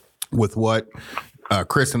 with what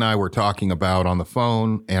Chris and I were talking about on the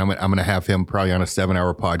phone, and I'm gonna have him probably on a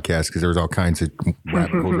 7-hour podcast because there's all kinds of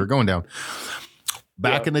rabbit holes we're going down.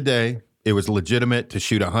 Back in the day, it was legitimate to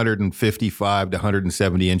shoot 155 to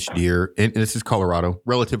 170 inch deer. And this is Colorado,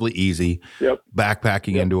 relatively easy.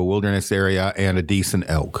 Backpacking into a wilderness area and a decent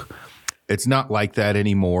elk. It's not like that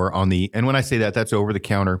anymore and when I say that, that's over the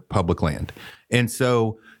counter public land. And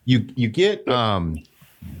so you get,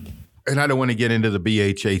 and I don't want to get into the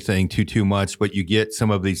BHA thing too much, but you get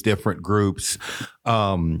some of these different groups,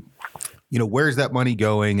 where's that money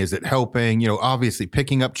going? Is it helping? Obviously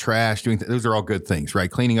picking up trash, doing those are all good things, right?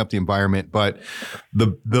 Cleaning up the environment. But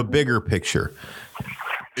the bigger picture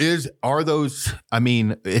are those,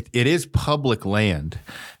 it is public land.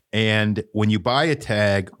 And when you buy a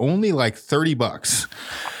tag, only like $30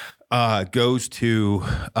 goes to,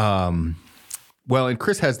 and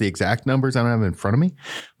Chris has the exact numbers. I don't have them in front of me,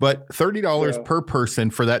 but $30 per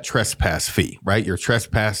person for that trespass fee, right? You're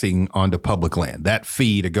trespassing onto public land, that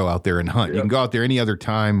fee to go out there and hunt. You can go out there any other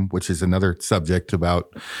time, which is another subject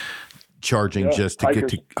about charging just to get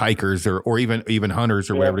to hikers or even hunters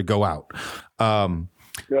or whatever to go out.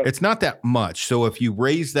 It's not that much. So if you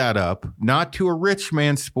raise that up, not to a rich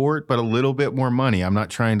man's sport, but a little bit more money. I'm not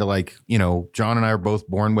trying to John and I are both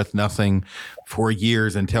born with nothing for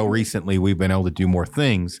years until recently we've been able to do more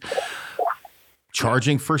things.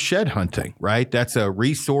 charging for shed hunting, right? That's a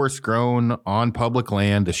resource grown on public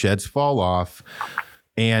land. The sheds fall off.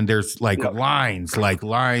 And there's like lines,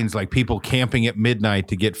 like people camping at midnight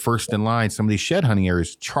to get first in line. Some of these shed hunting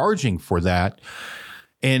areas charging for that.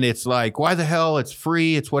 And it's like, why the hell? It's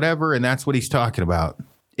free. It's whatever. And that's what he's talking about.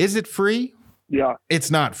 Is it free? Yeah.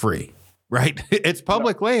 It's not free, right? It's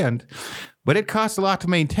public land, but it costs a lot to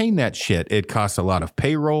maintain that shit. It costs a lot of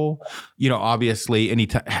payroll, obviously any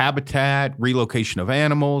habitat, relocation of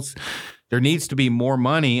animals. There needs to be more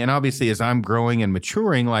money. And obviously, as I'm growing and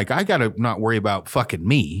maturing, like I got to not worry about fucking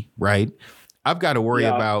me, right? I've got to worry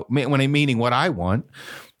about meaning what I want.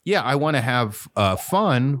 Yeah, I want to have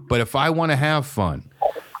fun, but if I want to have fun,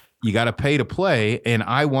 you got to pay to play. And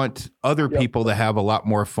I want other people to have a lot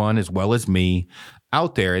more fun as well as me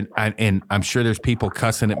out there. And I'm sure there's people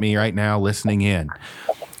cussing at me right now listening in.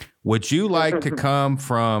 Would you like to come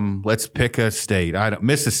from, let's pick a state,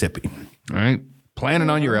 Mississippi, all right? Planning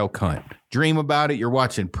on your elk hunt. Dream about it. You're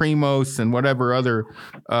watching Primos and whatever other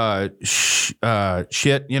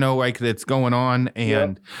shit, like that's going on.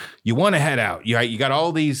 And you want to head out. You got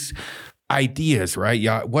all these ideas, right?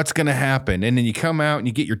 Yeah, what's going to happen? And then you come out and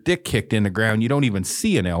you get your dick kicked in the ground. You don't even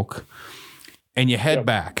see an elk. And you head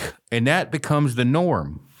back. And that becomes the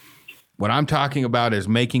norm. What I'm talking about is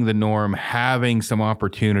making the norm, having some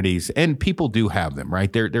opportunities. And people do have them,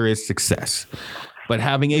 right? There is success. But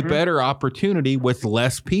having a better opportunity with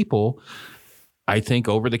less people, I think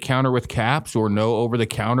over the counter with caps or no over the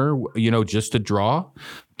counter, just to draw,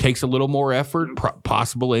 takes a little more effort,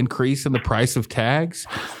 possible increase in the price of tags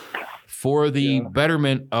for the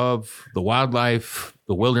betterment of the wildlife,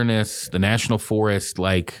 the wilderness, the national forest,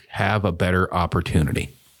 like have a better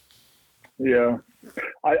opportunity. Yeah.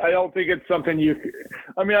 I don't think it's something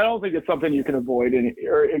I don't think it's something you can avoid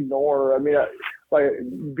or ignore. I mean, like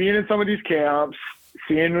being in some of these camps,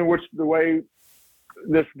 seeing the way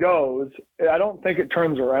this goes, I don't think it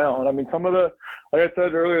turns around. I mean, like I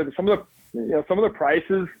said earlier, some of the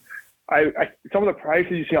prices, some of the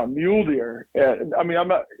prices you see on mule deer. I mean, I'm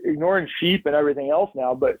not ignoring sheep and everything else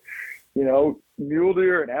now, but mule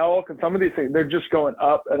deer and elk and some of these things, they're just going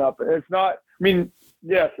up and up. And it's not. I mean,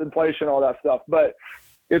 yes, inflation, all that stuff, but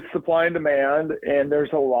it's supply and demand, and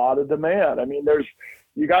there's a lot of demand. I mean,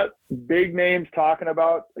 you got big names talking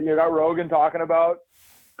about, you got Rogan talking about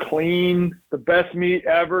clean, the best meat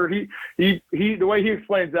ever. The way he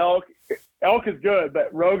explains elk is good,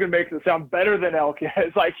 but Rogan makes it sound better than elk.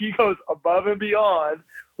 It's like he goes above and beyond,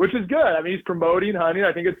 which is good. I mean, he's promoting hunting.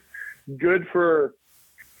 I think it's good for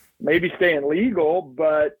maybe staying legal,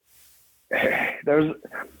 but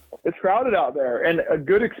it's crowded out there. And a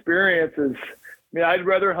good experience is, I'd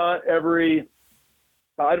rather have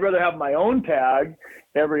my own tag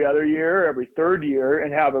every other year, every third year,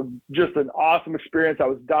 and have just an awesome experience I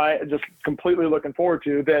was just completely looking forward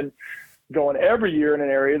to than going every year in an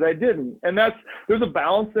area that I didn't. And there's a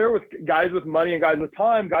balance there with guys with money and guys with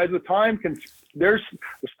time. Guys with time there's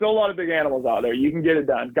still a lot of big animals out there. You can get it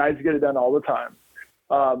done. Guys get it done all the time.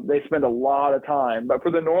 They spend a lot of time. But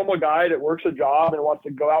for the normal guy that works a job and wants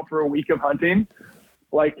to go out for a week of hunting,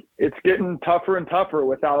 like it's getting tougher and tougher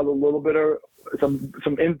without a little bit of some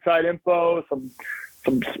inside info, some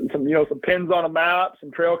pins on a map,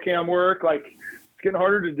 some trail cam work. Like it's getting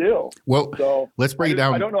harder to do. Well, so let's break it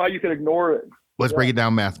down. I don't know how you can ignore it. Let's break it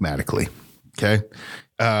down mathematically. Okay.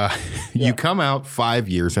 You come out 5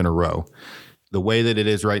 years in a row, the way that it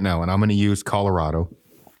is right now, and I'm going to use Colorado.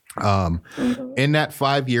 In that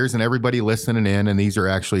 5 years, and everybody listening in, and these are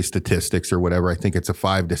actually statistics or whatever, I think it's a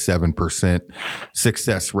 5 to 7%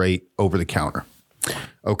 success rate over the counter.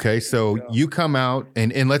 Okay. So you come out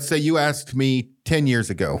and let's say you asked me 10 years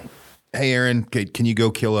ago, hey, Aaron, can you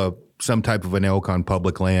go kill some type of an elk on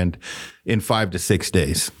public land in 5 to 6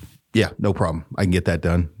 days? Yeah, no problem. I can get that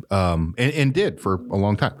done. And did for a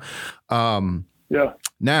long time.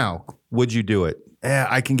 Now, would you do it?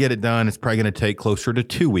 I can get it done. It's probably going to take closer to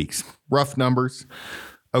 2 weeks. Rough numbers.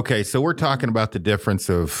 Okay, so we're talking about the difference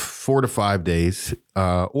of 4 to 5 days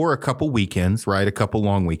or a couple weekends, right? A couple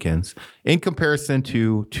long weekends in comparison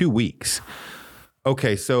to 2 weeks.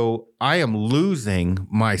 Okay, so I am losing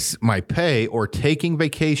my pay or taking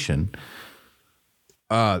vacation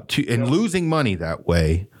and losing money that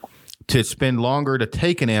way to spend longer to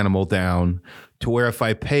take an animal down to where if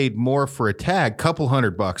I paid more for a tag, couple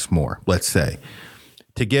 $100 more, let's say,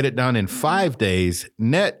 to get it done in 5 days,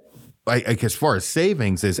 net, like as far as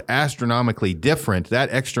savings, is astronomically different. That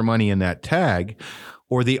extra money in that tag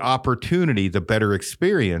or the opportunity, the better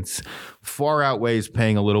experience far outweighs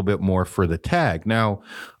paying a little bit more for the tag. Now,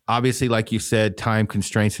 obviously, like you said, time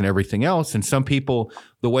constraints and everything else. And some people,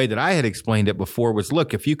 the way that I had explained it before was,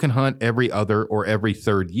 look, if you can hunt every other or every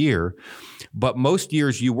third year, but most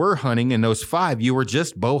years you were hunting in those 5, you were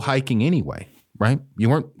just bow hiking anyway, right? You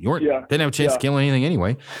weren't didn't have a chance to kill anything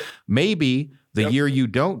anyway. Maybe the year you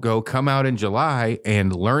don't go, come out in July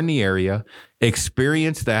and learn the area,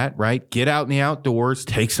 experience that, right? Get out in the outdoors,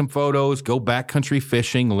 take some photos, go backcountry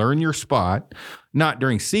fishing, learn your spot. Not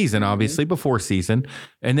during season, obviously, before season.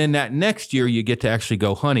 And then that next year, you get to actually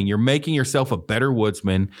go hunting. You're making yourself a better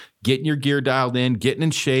woodsman, getting your gear dialed in, getting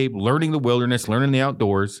in shape, learning the wilderness, learning the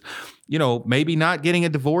outdoors. You know, maybe not getting a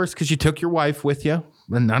divorce because you took your wife with you.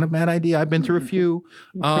 Not a bad idea. I've been through a few.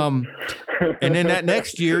 And then that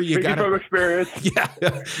next year, you got from experience. Yeah,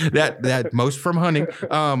 that most from hunting.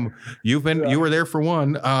 You were there for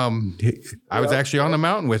one. I was actually on the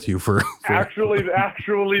mountain with you for actually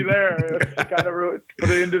there. It's kind of put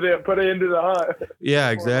it into the hunt. Yeah,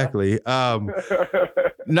 exactly. Not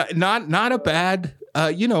a bad.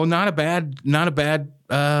 Not a bad.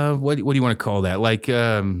 What do you want to call that? Like.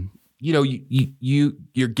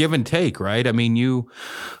 You're give and take, right? I mean,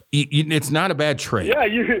 it's not a bad trade. Yeah,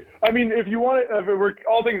 if you want it, if we're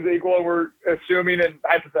all things equal, and we're assuming and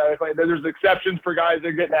hypothetically that there's exceptions for guys that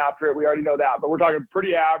are getting after it. We already know that, but we're talking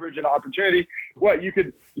pretty average and opportunity. What you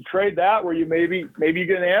trade that where you maybe you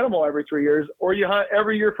get an animal every 3 years, or you hunt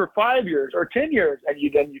every year for 5 years or 10 years, and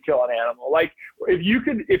then you kill an animal. Like if you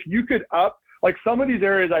could up. Like some of these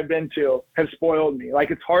areas I've been to have spoiled me.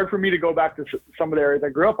 Like it's hard for me to go back to some of the areas I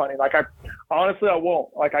grew up hunting. Like I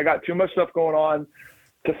won't. Like I got too much stuff going on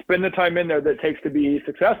to spend the time in there that it takes to be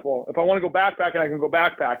successful. If I want to go backpacking, I can go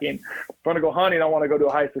backpacking. If I want to go hunting, I want to go to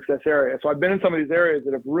a high success area. So I've been in some of these areas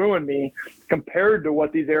that have ruined me compared to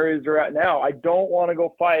what these areas are at now. I don't want to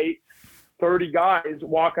go fight 30 guys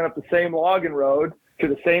walking up the same logging road to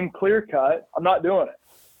the same clear cut. I'm not doing it.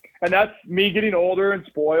 And that's me getting older and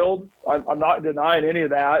spoiled. I'm not denying any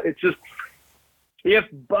of that. It's just if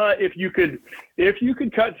you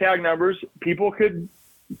could cut tag numbers,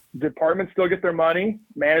 departments still get their money.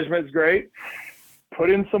 Management's great.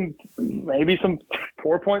 Put in some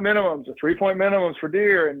 4-point minimums or 3-point minimums for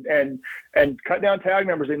deer and cut down tag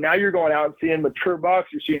numbers. And now you're going out and seeing mature bucks.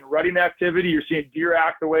 You're seeing rutting activity. You're seeing deer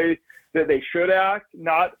act the way that they should act,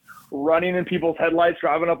 not running in people's headlights,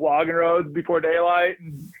 driving up logging roads before daylight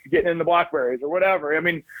and getting in the blackberries or whatever. I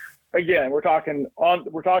mean, again, we're talking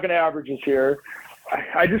averages here.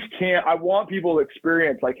 I just can't, I want people to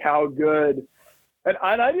experience like how good, and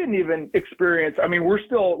I didn't even experience, I mean, we're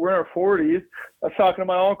in our 40s. I was talking to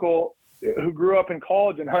my uncle who grew up in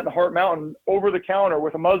college and hunting Hart Mountain over the counter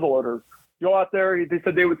with a muzzleloader. Go out there, they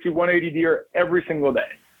said they would see 180 deer every single day.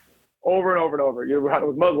 Over and over and over. You hunted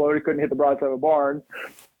with muzzleloader, you couldn't hit the broadside of a barn,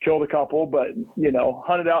 killed a couple, but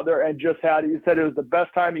hunted out there and he said it was the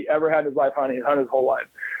best time he ever had in his life hunting. He hunted his whole life.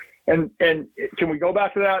 And can we go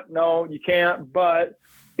back to that? No, you can't. But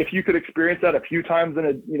if you could experience that a few times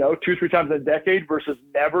in 2-3 times in a decade versus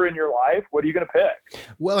never in your life, what are you going to pick?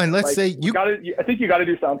 Well, and let's say I think you got to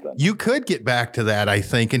do something. You could get back to that, I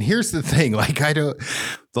think. And here's the thing,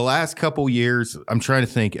 the last couple years, I'm trying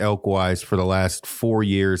to think elk wise, for the last 4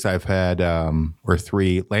 years, I've had, or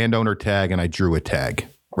 3 landowner tag and I drew a tag,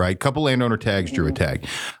 right? Couple landowner tags, drew a tag.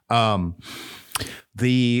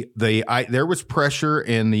 There was pressure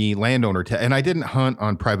in the landowner and I didn't hunt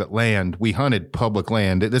on private land. We hunted public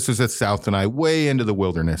land. This was at South and I, way into the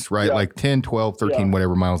wilderness, right? Yeah. Like 10, 12, 13,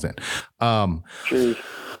 whatever miles in. And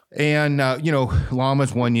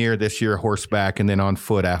llamas 1 year, this year horseback, and then on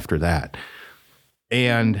foot after that.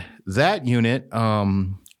 And that unit,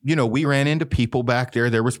 we ran into people back there.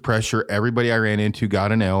 There was pressure. Everybody I ran into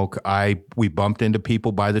got an elk. We bumped into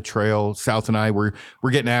people by the trail. South and I we're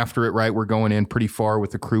getting after it, right? We're going in pretty far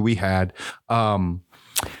with the crew we had. And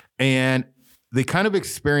the kind of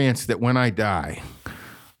experience that when I die,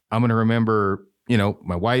 I'm going to remember,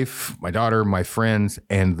 my wife, my daughter, my friends,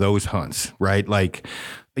 and those hunts, right? Like,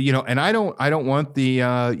 and I don't want the,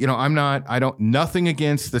 nothing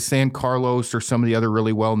against the San Carlos or some of the other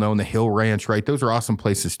really well-known, the Hill Ranch, right? Those are awesome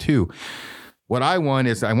places too. What I want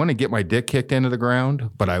is I want to get my dick kicked into the ground,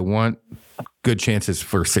 but I want good chances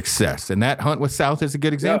for success. And that hunt with South is a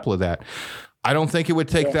good example of that. I don't think it would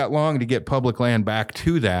take that long to get public land back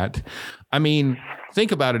to that. I mean,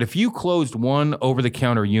 think about it. If you closed one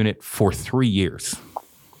over-the-counter unit for 3 years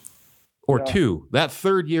or 2, that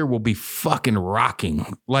third year will be fucking rocking.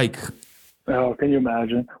 Like, oh, can you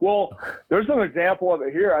imagine? Well, there's an example of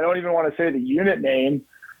it here. I don't even want to say the unit name.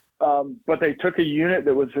 But they took a unit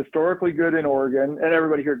that was historically good in Oregon, and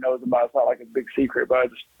everybody here knows about it. It's not like a big secret,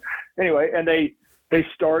 but anyway, and they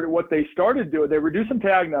started doing, they reduced some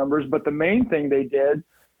tag numbers, but the main thing they did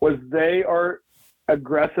was they are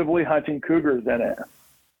aggressively hunting cougars in it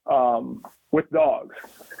with dogs.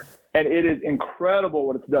 And it is incredible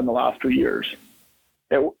what it's done the last 2 years.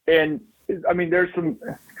 It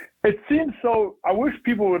seems so, I wish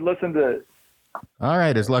people would listen to. All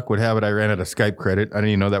right, as luck would have it, I ran out of Skype credit. I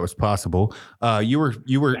didn't even know that was possible. You were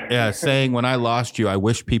saying when I lost you, I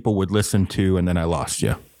wish people would listen to, and then I lost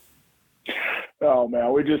you. Oh man, I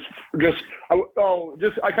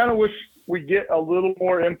kind of wish we get a little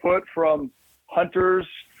more input from hunters,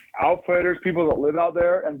 outfitters, people that live out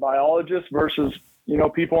there, and biologists versus,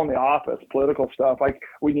 people in the office, political stuff. Like,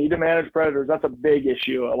 we need to manage predators. That's a big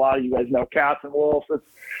issue. A lot of you guys know cats and wolves.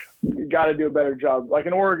 You got to do a better job. Like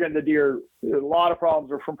in Oregon, the deer, a lot of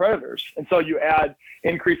problems are from predators. And so you add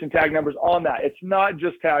increase in tag numbers on that. It's not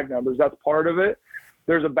just tag numbers. That's part of it.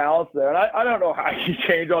 There's a balance there. And I don't know how you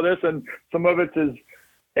change all this. And some of it's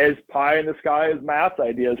as pie in the sky as Matt's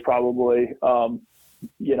ideas probably.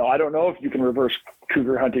 I don't know if you can reverse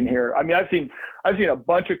cougar hunting here. I mean, I've seen a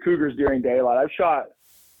bunch of cougars during daylight. I've shot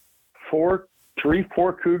 4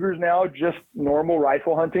 cougars now, just normal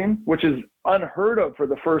rifle hunting, which is unheard of for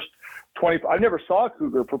the first 20. I never saw a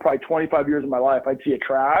cougar for probably 25 years of my life. I'd see a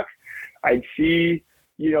track. I'd see,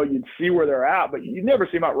 you'd see where they're at, but you'd never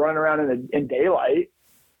see them out running around in daylight.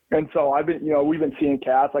 And so we've been seeing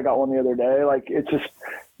cats. I got one the other day. Like, it's just,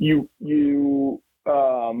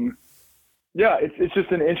 it's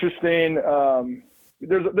just an interesting,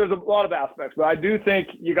 there's a lot of aspects, but I do think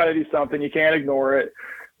you got to do something. You can't ignore it.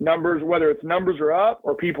 Numbers, whether it's numbers are up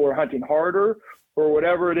or people are hunting harder or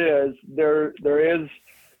whatever it is, there's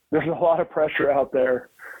a lot of pressure out there.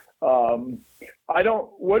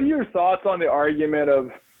 What are your thoughts on the argument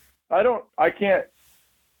of, I can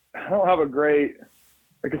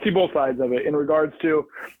see both sides of it in regards to,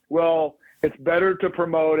 well, it's better to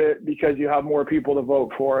promote it because you have more people to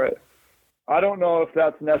vote for it. I don't know if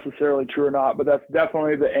that's necessarily true or not, but that's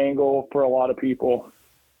definitely the angle for a lot of people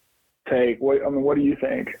take. What do you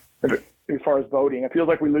think as far as voting? It feels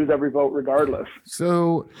like we lose every vote regardless.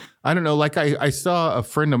 So I don't know. Like I saw a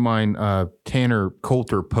friend of mine, Tanner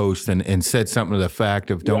Coulter, post and said something to the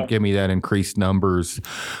fact of don't give me that increased numbers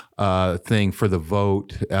thing for the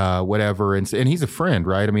vote, whatever. And he's a friend,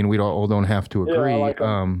 right? I mean, we all don't have to agree.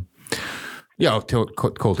 Yeah, I like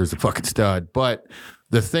Coulter's a fucking stud. But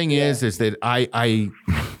the thing is that I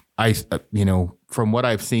from what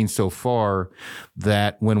I've seen so far,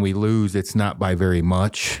 that when we lose, it's not by very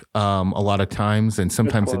much a lot of times, and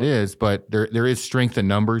sometimes it is, but there is strength in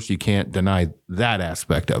numbers. You can't deny that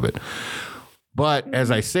aspect of it. But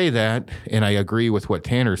as I say that, and I agree with what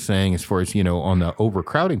Tanner's saying as far as, on the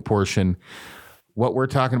overcrowding portion, what we're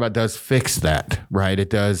talking about does fix that, right? It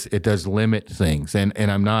does limit things. And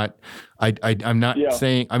I'm not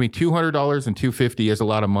saying, I mean, $200 and $250 is a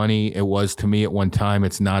lot of money. It was to me at one time.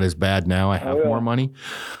 It's not as bad now. I have more money.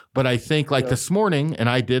 But I think this morning, and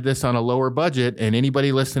I did this on a lower budget, and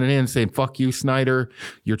anybody listening in saying, fuck you, Snyder,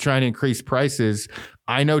 you're trying to increase prices.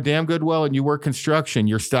 I know damn good well, and you work construction,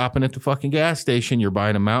 you're stopping at the fucking gas station, you're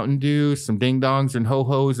buying a Mountain Dew, some Ding Dongs and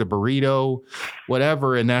Ho-Hos, a burrito,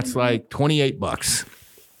 whatever, and that's like $28.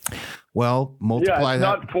 Well, multiply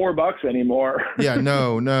that. It's not $4 anymore. Yeah,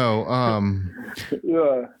 no.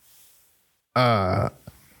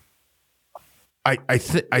 I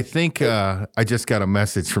think I just got a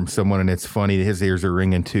message from someone, and it's funny. His ears are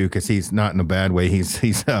ringing too, because he's not in a bad way. He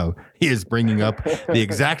is bringing up the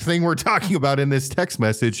exact thing we're talking about in this text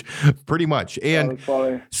message, pretty much. And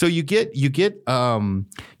so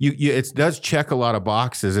it does check a lot of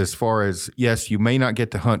boxes as far as, yes, you may not get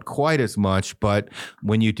to hunt quite as much, but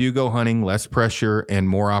when you do go hunting, less pressure and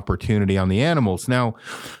more opportunity on the animals. Now,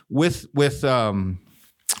 with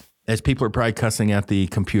as people are probably cussing at the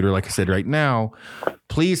computer, like I said right now,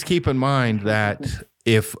 please keep in mind that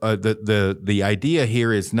if the idea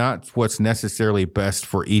here is not what's necessarily best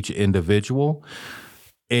for each individual,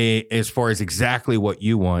 as far as exactly what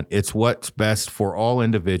you want, it's what's best for all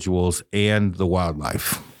individuals and the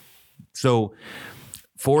wildlife. So,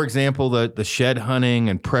 for example, the shed hunting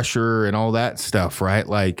and pressure and all that stuff, right?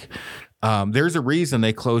 Like, there's a reason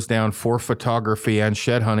they closed down for photography and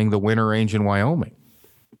shed hunting the Winter Range in Wyoming.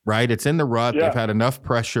 Right? It's in the rut. Yeah. They've had enough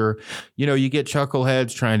pressure. You get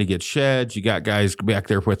chuckleheads trying to get sheds. You got guys back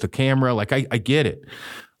there with the camera. Like, I get it.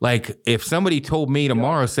 Like, if somebody told me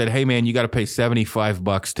tomorrow, said, hey, man, you got to pay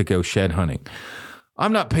 $75 to go shed hunting.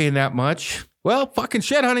 I'm not paying that much. Well, fucking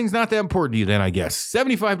shed hunting's not that important to you then, I guess.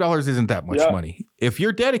 $75 isn't that much money. If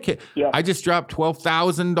you're dedicated, I just dropped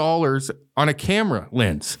 $12,000 on a camera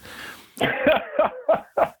lens.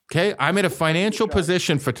 Okay, I'm in a financial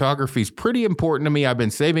position. Photography is pretty important to me. I've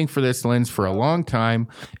been saving for this lens for a long time.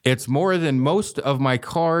 It's more than most of my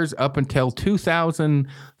cars up until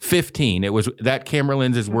 2015. It was that camera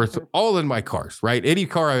lens is worth all in my cars, right? Any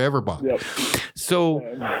car I've ever bought. Yep. So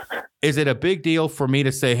is it a big deal for me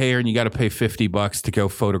to say, hey, Aaron, you got to pay $50 to go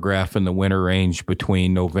photograph in the winter range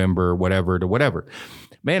between November, whatever to whatever?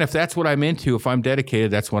 Man, if that's what I'm into, if I'm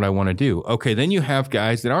dedicated, that's what I want to do. Okay, then you have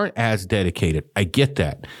guys that aren't as dedicated. I get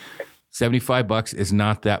that. $75 is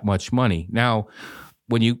not that much money. Now,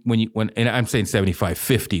 when and I'm saying 75,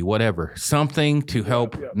 50, whatever, something to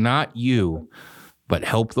help not you, but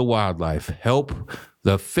help the wildlife, help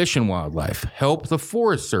the fish and wildlife, help the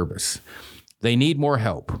Forest Service. They need more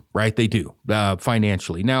help, right? They do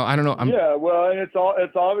financially. Now, I don't know. Well, and it's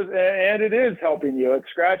obvious, and it is helping you. It's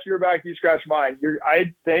scratch your back, you scratch mine.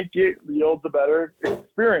 I think it yields a better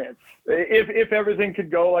experience. If everything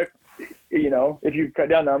could go like, if you cut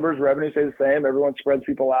down numbers, revenue stays the same, everyone spreads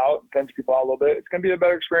people out, pinch people out a little bit, it's going to be a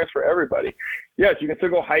better experience for everybody. Yes, you can still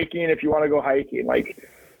go hiking if you want to go hiking. Like,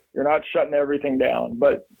 you're not shutting everything down,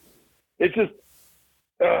 but it's just,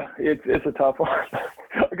 it's a tough one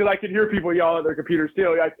because I can hear people yell at their computers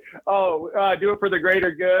too. Like, do it for the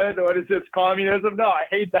greater good. What is this, communism? No, I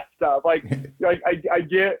hate that stuff. Like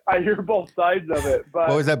I hear both sides of it. But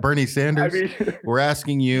what was that, Bernie Sanders? I mean, we're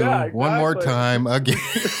asking you one more time again.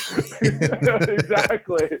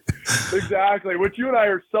 Exactly. Which you and I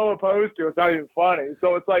are so opposed to. It's not even funny.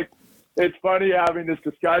 So it's like, it's funny having this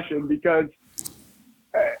discussion because.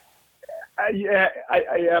 I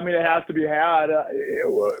mean, it has to be had.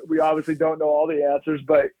 We obviously don't know all the answers,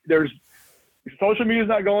 but social media is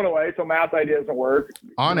not going away, so math idea doesn't work.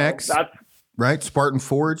 Onyx, that's right. Spartan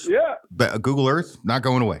Forge, Google Earth, not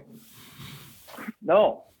going away.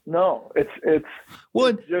 No, it's.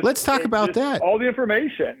 Well, let's talk about that. All the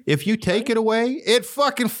information. If you take it away, it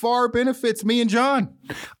fucking far benefits me and John.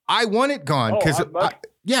 I want it gone because I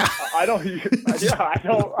don't.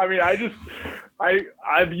 I mean,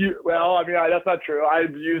 that's not true. I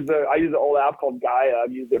use an old app called Gaia.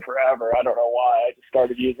 I've used it forever. I don't know why. I just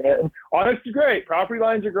started using it. And Onyx is great. Property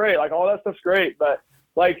lines are great. Like, all that stuff's great. But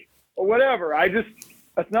like, whatever.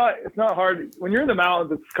 It's not hard when you're in the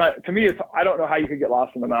mountains. To me, I don't know how you could get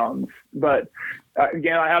lost in the mountains. But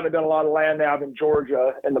again, I haven't done a lot of land nav in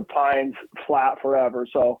Georgia and the pines flat forever.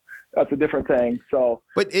 So that's a different thing. So,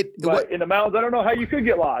 but in the mountains, I don't know how you could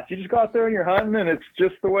get lost. You just go out there and you're hunting, and it's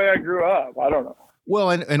just the way I grew up. I don't know.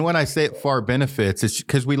 Well, and when I say it far benefits, it's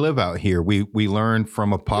because we live out here. We learn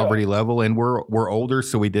from a poverty level, and we're older,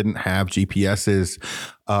 so we didn't have GPSs,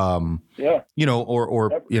 or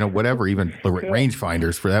whatever, even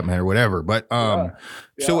rangefinders for that matter, whatever. But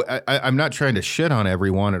so I'm not trying to shit on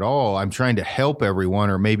everyone at all. I'm trying to help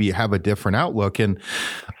everyone, or maybe have a different outlook. And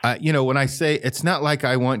when I say, it's not like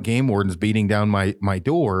I want game wardens beating down my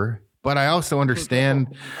door, but I also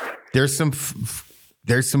understand there's some.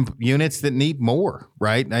 There's some units that need more,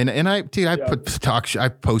 right? And I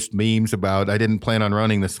post memes about, I didn't plan on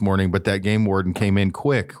running this morning, but that game warden came in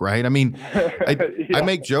quick, right? I mean, I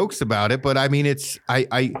make jokes about it, but I mean, it's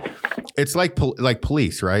like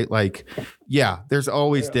police, right? Like, there's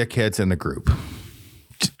always dickheads in the group.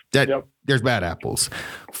 There's bad apples.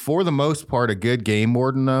 For the most part, a good game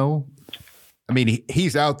warden, though, I mean,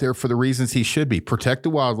 he's out there for the reasons he should be. Protect the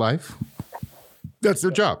wildlife. That's their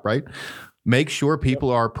job, right? Make sure people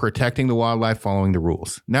are protecting the wildlife, following the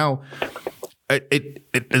rules. Now,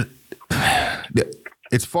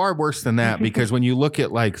 it's far worse than that, because when you look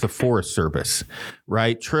at like the Forest Service,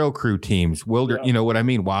 right, trail crew teams,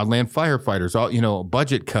 wildland firefighters, all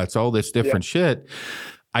budget cuts, all this different shit.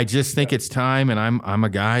 I just think it's time, and I'm a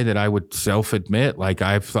guy that I would self-admit, like,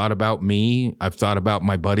 I've thought about me, I've thought about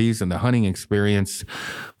my buddies and the hunting experience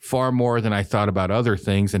far more than I thought about other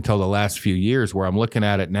things until the last few years, where I'm looking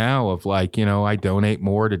at it now of like, I donate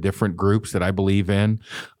more to different groups that I believe in.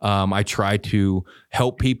 I try to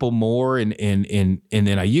help people more than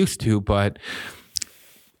I used to, but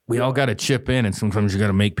we all got to chip in, and sometimes you got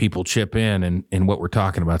to make people chip in, and what we're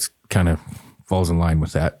talking about kind of falls in line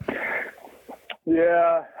with that.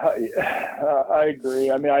 Yeah, I agree.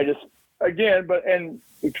 I mean, honestly,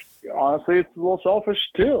 it's a little selfish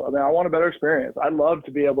too. I mean, I want a better experience. I'd love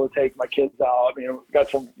to be able to take my kids out. I mean, we've got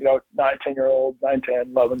some, 9, 10-year-olds, 9,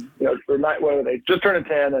 10, 11, or 9, what are they? Just turning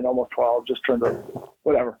 10 and almost 12, just turned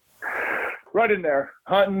whatever. Right in there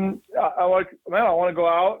hunting. I want to go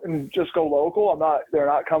out and just go local. They're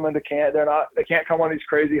not coming to camp. They can't come on these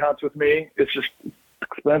crazy hunts with me. It's just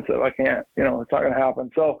expensive. I can't, it's not going to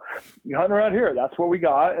happen. So you hunting around here, that's what we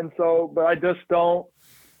got. And so, but I don't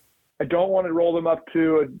want to roll them up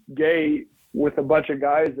to a gate with a bunch of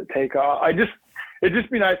guys that take off. It'd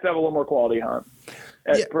just be nice to have a little more quality hunt.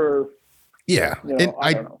 Yeah. And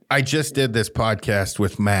I just did this podcast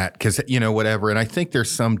with Matt because, whatever. And I think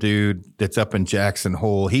there's some dude that's up in Jackson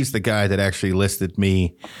Hole. He's the guy that actually listed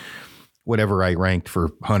me, whatever I ranked for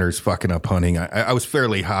hunters fucking up hunting. I was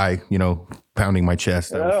fairly high, pounding my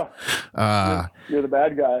chest. You're the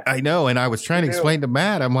bad guy. I know. And I was trying to explain to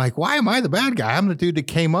Matt, I'm like, why am I the bad guy? I'm the dude that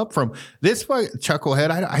came up from this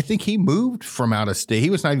chucklehead. I think he moved from out of state. He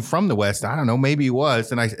was not even from the West. I don't know. Maybe he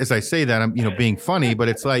was. And as I say that, I'm, being funny, but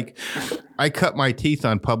it's like, I cut my teeth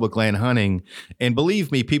on public land hunting. And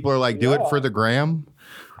believe me, people are like, do it for the gram.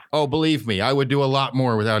 Oh, believe me, I would do a lot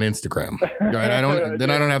more without Instagram. Right? I don't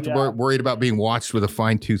have to be worried about being watched with a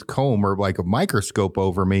fine-tooth comb or like a microscope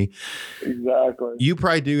over me. Exactly. You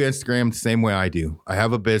probably do Instagram the same way I do. I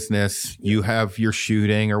have a business. You have your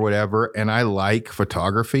shooting or whatever, and I like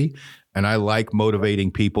photography, and I like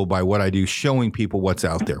motivating people by what I do, showing people what's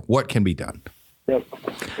out there, what can be done. Yep.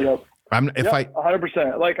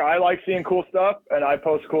 100%. Like I like seeing cool stuff, and I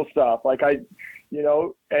post cool stuff. Like and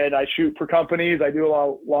I shoot for companies. I do a lot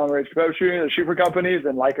of long-range competitive shooting. I shoot for companies,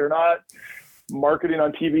 and like it or not, marketing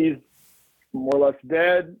on TV is more or less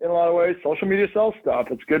dead in a lot of ways. Social media sells stuff.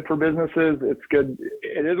 It's good for businesses. It's good.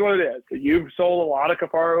 It is what it is. You've sold a lot of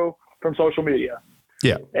Kifaru from social media.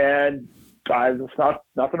 Yeah. And it's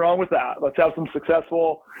nothing wrong with that. Let's have some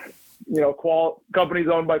successful, companies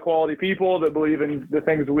owned by quality people that believe in the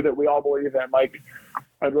things that we all believe in. Like,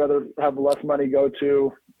 I'd rather have less money go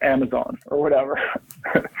to Amazon or whatever.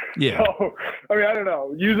 Yeah. So, I don't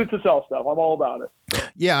know. Use it to sell stuff. I'm all about it.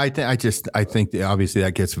 Yeah. I think that obviously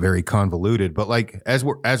that gets very convoluted, but like, as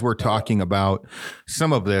we're talking about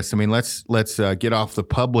some of this, let's get off the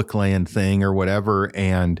public land thing or whatever.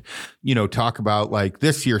 And, talk about like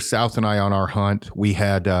this year, South and I on our hunt, we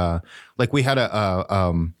had a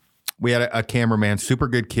cameraman, super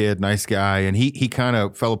good kid, nice guy. And he kind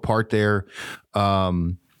of fell apart there.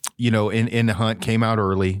 In the hunt, came out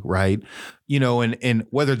early, right? And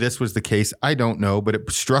whether this was the case, I don't know, but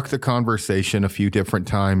it struck the conversation a few different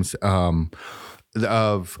times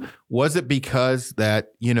was it because that,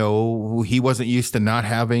 he wasn't used to not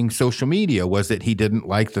having social media? Was it he didn't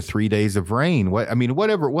like the 3 days of rain?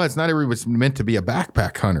 Whatever it was, not everyone was meant to be a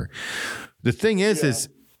backpack hunter. The thing is this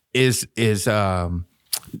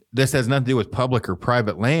has nothing to do with public or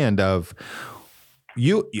private land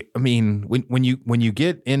when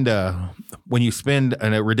you spend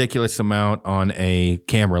a ridiculous amount on a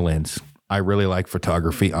camera lens, I really like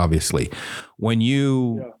photography, obviously. When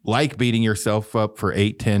you like beating yourself up for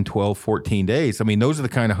 8, 10, 12, 14 days, those are the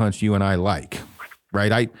kind of hunts you and I like,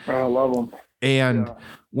 right? I love them. And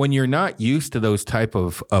when you're not used to those type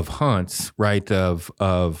of hunts, right, of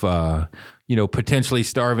potentially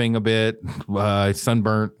starving a bit,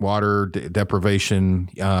 sunburnt, water deprivation,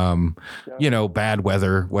 bad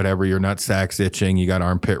weather, whatever, your nut sack's itching, you got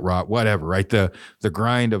armpit rot, whatever, right? The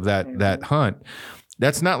grind of that hunt,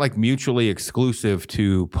 that's not like mutually exclusive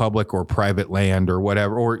to public or private land or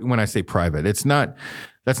whatever. Or when I say private, that's not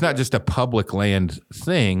just a public land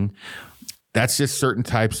thing. That's just certain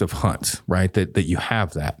types of hunts, right? That you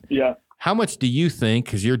have that. Yeah. How much do you think,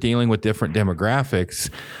 because you're dealing with different demographics,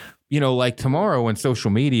 like tomorrow in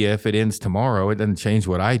social media, if it ends tomorrow, it doesn't change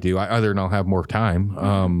what I do, other than I'll have more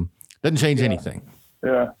time. Doesn't change anything.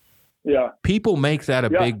 Yeah. Yeah. People make that a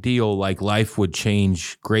big deal, like life would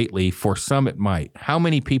change greatly. For some, it might. How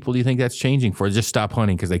many people do you think that's changing for? Just stop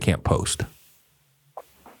hunting because they can't post.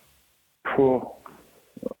 Cool.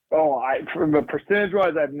 From a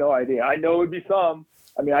percentage-wise, I have no idea. I know it would be some.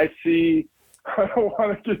 I see. I don't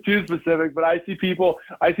want to get too specific, but I see people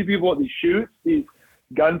at these shoots, these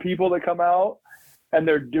gun people that come out, and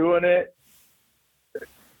they're doing it.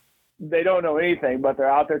 They don't know anything, but they're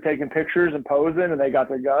out there taking pictures and posing, and they got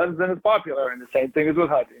their guns, and it's popular. And the same thing is with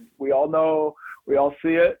hunting. We all know, we all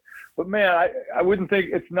see it. But man, I wouldn't think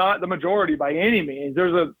it's not the majority by any means.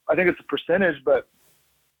 I think it's a percentage, but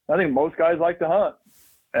I think most guys like to hunt.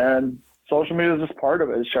 And social media is just part of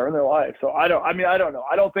it, is sharing their life. So I don't know.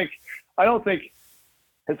 I don't think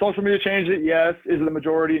has social media changed it? Yes. Is it the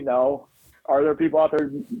majority? No. Are there people out there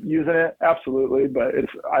using it? Absolutely. But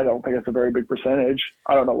I don't think it's a very big percentage.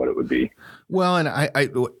 I don't know what it would be. Well, and what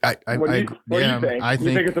do you think?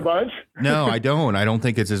 You think it's a bunch? No, I don't. I don't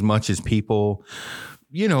think it's as much as people,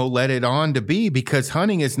 let it on to be, because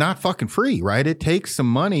hunting is not fucking free, right? It takes some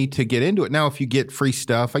money to get into it. Now, if you get free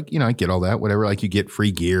stuff, I get all that, whatever, like you get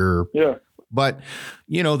free gear. Yeah. But,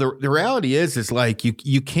 the reality is like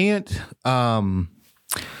you can't,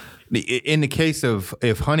 In the case of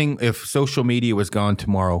if social media was gone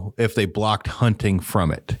tomorrow, if they blocked hunting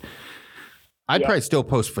from it, I'd probably still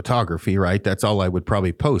post photography, right? That's all I would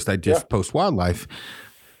probably post. I'd just post wildlife.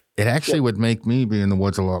 It actually would make me be in the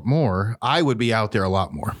woods a lot more. I would be out there a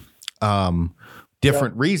lot more.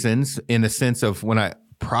 Different reasons in the sense of when I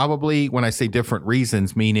say different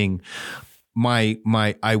reasons, meaning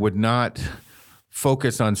I would not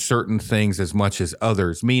focus on certain things as much as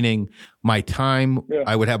others, meaning my time,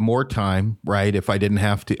 I would have more time, right? If I didn't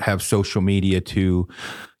have to have social media to,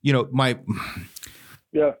 there'd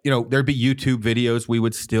be YouTube videos we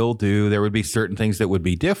would still do. There would be certain things that would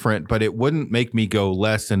be different, but it wouldn't make me go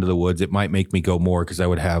less into the woods. It might make me go more because I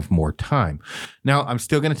would have more time. Now, I'm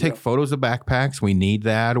still going to take photos of backpacks. We need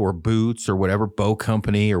that, or boots, or whatever bow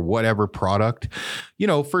company or whatever product,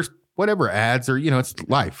 first, whatever ads, or, it's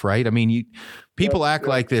life, right? I mean, people act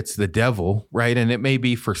like it's the devil, right? And it may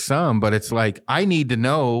be for some, but it's like, I need to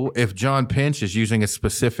know if John Pinch is using a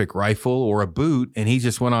specific rifle or a boot and he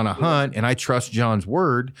just went on a hunt and I trust John's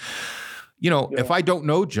word. If I don't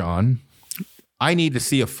know John, I need to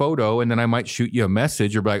see a photo and then I might shoot you a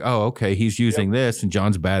message or be like, oh, okay, he's using this and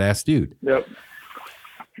John's a badass dude.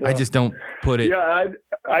 I just don't put it. Yeah.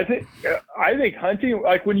 I think hunting,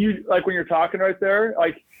 like when you're talking right there,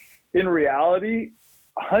 like in reality,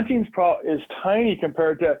 hunting's is tiny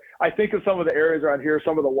compared to, I think of some of the areas around here,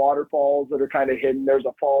 some of the waterfalls that are kind of hidden. There's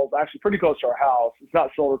a falls actually pretty close to our house. It's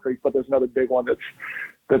not Silver Creek, but there's another big one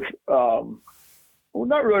that's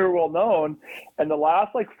not really well known. And the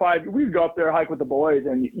last we'd go up there, hike with the boys,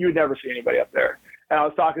 and you would never see anybody up there. And I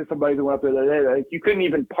was talking to somebody who went up there the other day, you couldn't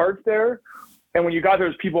even park there. And when you got there,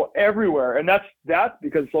 there's people everywhere. And that's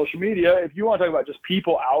because of social media. If you want to talk about just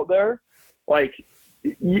people out there,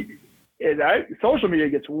 social media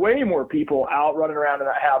gets way more people out running around in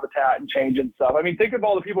that habitat and changing stuff. I mean, think of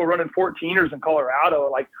all the people running 14ers in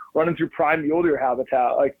Colorado, running through prime mule deer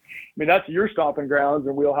habitat. That's your stomping grounds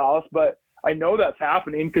and wheelhouse, but I know that's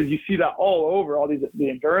happening because you see that all over, all the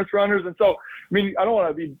endurance runners. And so, I don't want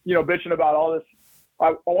to be, bitching about all this.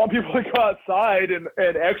 I want people to go outside and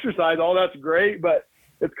exercise. All that's great, but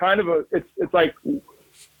it's kind of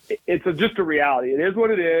just a reality. It is what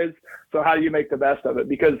it is. So how do you make the best of it?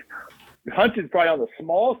 Because hunting's probably on the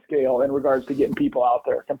small scale in regards to getting people out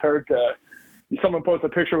there compared to someone posts a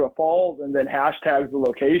picture of a falls and then hashtags the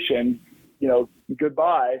location,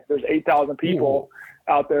 goodbye. There's 8,000 people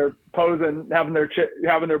out there posing, having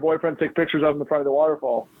their boyfriend take pictures of them in front of the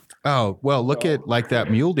waterfall. Oh, well, look at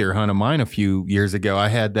that mule deer hunt of mine a few years ago. I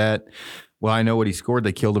had that. Well, I know what he scored.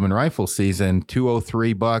 They killed him in rifle season.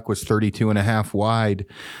 203 buck was 32.5 wide.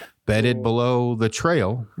 Bedded below the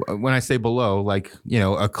trail. When I say below,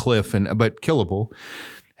 a cliff, but killable.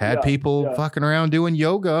 Had people fucking around doing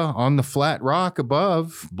yoga on the flat rock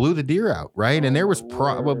above, blew the deer out, right? And there was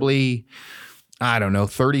probably,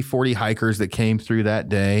 30, 40 hikers that came through that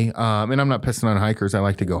day. And I'm not pissing on hikers. I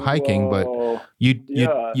like to go hiking, but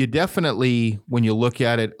you definitely, when you look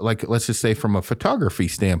at it, let's just say from a photography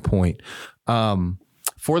standpoint,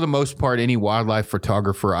 for the most part, any wildlife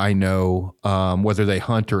photographer I know, whether they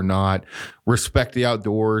hunt or not, respect the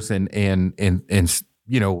outdoors and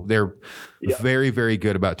they're very, very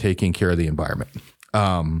good about taking care of the environment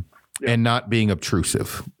and not being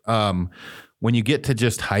obtrusive. When you get to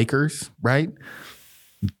just hikers, right?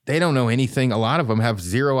 They don't know anything. A lot of them have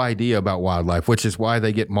zero idea about wildlife, which is why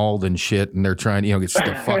they get mauled and shit, and they're trying to, get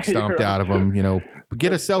the fuck stomped out of them.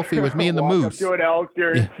 Get a selfie with me and the moose. Do an elk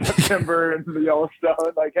during September in the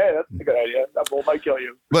Yellowstone. Hey, that's a good idea. That bull might kill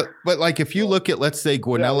you. But if you look at, let's say,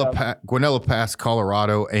 Guanella Pass,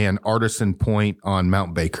 Colorado, and Artisan Point on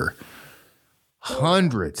Mount Baker,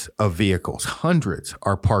 hundreds of vehicles,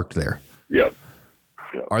 are parked there. Yep.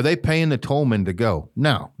 Are they paying the tollman to go?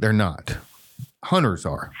 No, they're not. Hunters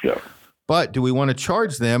are. Yeah. But do we want to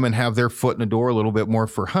charge them and have their foot in the door a little bit more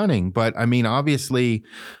for hunting? But obviously,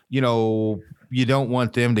 you don't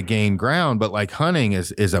want them to gain ground, but hunting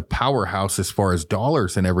is a powerhouse as far as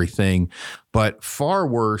dollars and everything, but far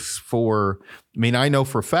worse for, I know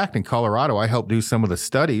for a fact in Colorado, I helped do some of the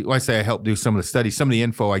study. Well, I say I helped do some of the studies. Some of the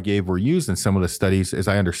info I gave were used in some of the studies as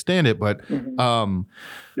I understand it, but,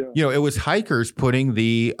 it was hikers putting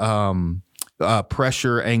the,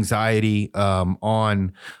 pressure, anxiety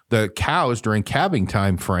on the cows during calving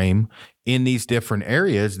time frame in these different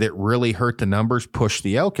areas that really hurt the numbers, push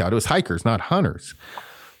the elk out. It was hikers, not hunters.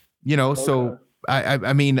 So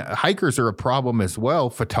I mean, hikers are a problem as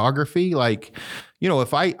well. Photography,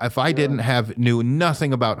 if I knew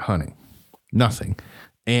nothing about hunting, nothing,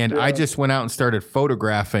 and I just went out and started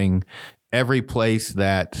photographing every place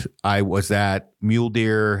that I was at, mule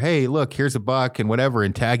deer, hey, look, here's a buck and whatever,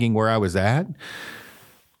 and tagging where I was at,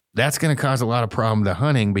 that's going to cause a lot of problem to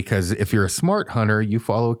hunting, because if you're a smart hunter, you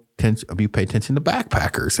pay attention to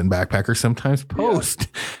backpackers, and backpackers sometimes post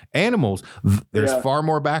animals. There's far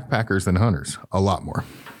more backpackers than hunters, a lot more.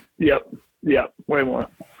 Yep, way more.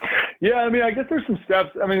 Yeah, I mean, I guess there's some steps.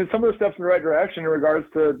 I mean, some of the steps in the right direction in regards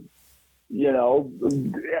to, you know,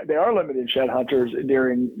 they are limiting shed hunters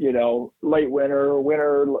during, you know, late winter,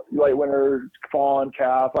 late winter, fall and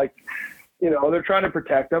calf. Like, you know, they're trying to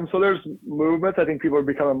protect them. So there's movements. I think people are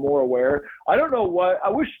becoming more aware. I don't know I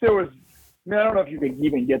wish there was, I mean, I don't know if you can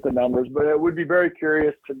even get the numbers, but it would be very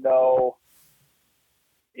curious to know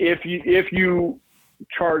if you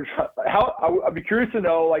charge, I'd be curious to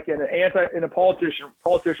know, like in a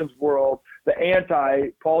politician's world, the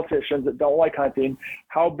anti-politicians that don't like hunting,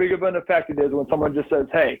 how big of an effect it is when someone just says,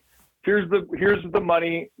 hey, here's the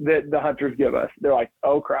money that the hunters give us. They're like,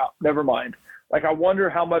 oh crap, never mind. Like, I wonder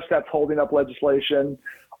how much that's holding up legislation.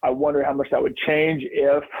 I wonder how much that would change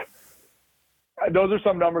if those are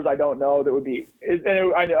some numbers I don't know that would be, and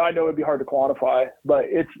I know it'd be hard to quantify, but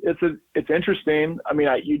it's interesting. I mean,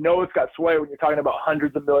 it's got sway when you're talking about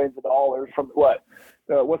hundreds of millions of dollars from what's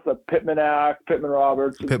the Pittman Act,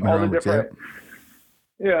 Pittman-Roberts, all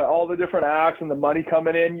the different acts and the money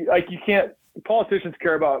coming in. Like, you can't, politicians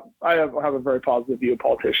care about, I have a very positive view of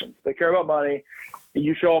politicians. They care about money.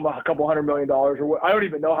 You show them a couple $100 million, or I don't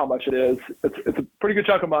even know how much it is. It's a pretty good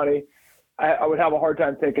chunk of money. I would have a hard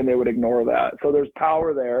time thinking they would ignore that. So there's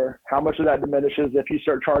power there. How much of that diminishes if you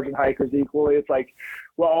start charging hikers equally? It's like,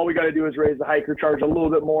 well, all we got to do is raise the hiker charge a little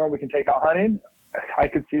bit more and we can take out hunting. I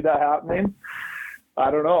could see that happening. I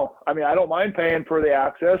don't know. I mean, I don't mind paying for the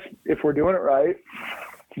access if we're doing it right,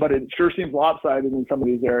 but it sure seems lopsided in some of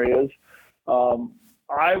these areas.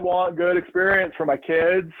 I want good experience for my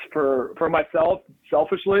kids, for myself,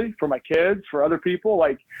 selfishly, for my kids, for other people.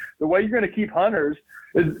 Like, the way you're going to keep hunters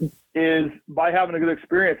is by having a good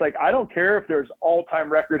experience. Like, I don't care if there's all-time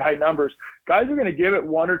record high numbers. Guys are going to give it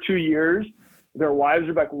 1 or 2 years. Their wives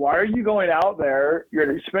are like, why are you going out there?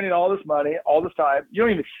 You're spending all this money, all this time. You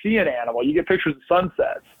don't even see an animal. You get pictures of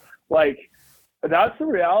sunsets. Like, that's the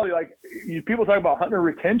reality. Like, people talk about hunter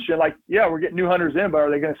retention. Like, yeah, we're getting new hunters in, but are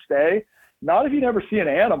they going to stay? Not if you never see an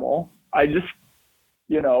animal.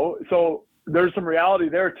 So there's some reality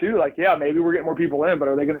there too. Like, yeah, maybe we're getting more people in, but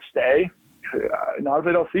are they going to stay? Not if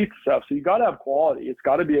they don't see stuff. So you got to have quality. It's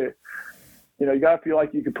got to be you got to feel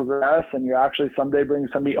like you could progress and you actually someday bring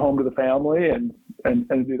some meat home to the family and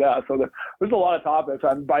do that. So there's a lot of topics.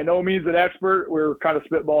 I'm by no means an expert. We're kind of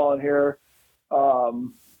spitballing here.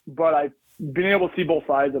 But I've been able to see both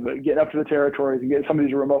sides of it, getting up to the territories and getting some of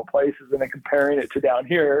these remote places and then comparing it to down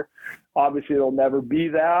here. Obviously, it'll never be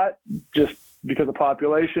that just because of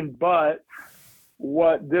population, but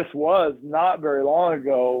what this was not very long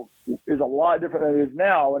ago is a lot different than it is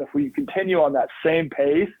now. And if we continue on that same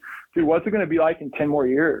pace, dude, what's it going to be like in 10 more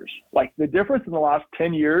years? Like, the difference in the last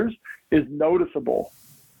 10 years is noticeable.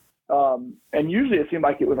 And usually it seemed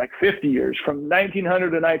like it was like 50 years. From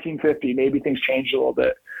 1900 to 1950, maybe things changed a little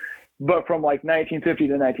bit. But from like 1950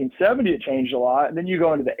 to 1970, it changed a lot. And then you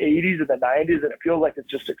go into the 80s and the 90s, and it feels like it's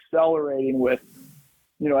just accelerating with,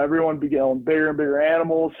 everyone beginning bigger and bigger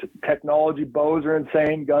animals, technology, bows are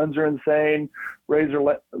insane, guns are insane, laser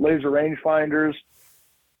rangefinders,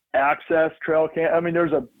 access, trail cam. I mean,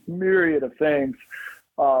 there's a myriad of things.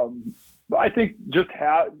 But I think just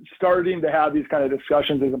starting to have these kind of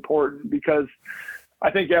discussions is important, because I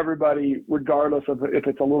think everybody, regardless of if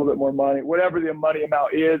it's a little bit more money, whatever the money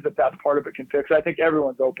amount is, if that's part of it can fix it. I think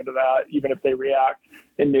everyone's open to that. Even if they react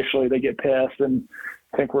initially, they get pissed and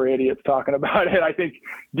think we're idiots talking about it. I think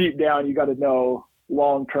deep down, you got to know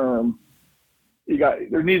long term,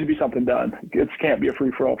 there needs to be something done. It can't be a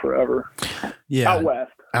free for all forever. Yeah.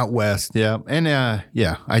 Out west. Yeah. And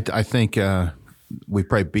I think we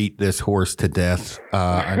probably beat this horse to death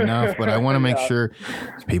enough, but I want to make sure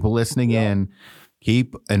people listening in,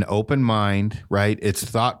 keep an open mind, right? It's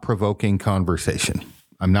thought-provoking conversation.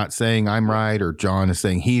 I'm not saying I'm right or John is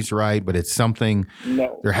saying he's right, but it's something.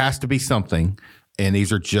 No. There has to be something. And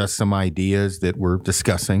these are just some ideas that we're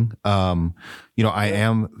discussing. I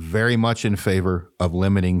am very much in favor of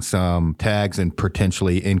limiting some tags and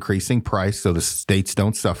potentially increasing price so the states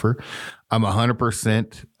don't suffer. I'm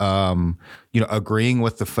 100%, agreeing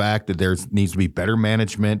with the fact that there needs to be better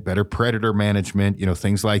management, better predator management,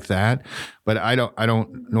 things like that. But I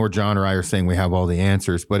don't, nor John or I are saying we have all the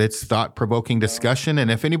answers, but it's thought-provoking discussion.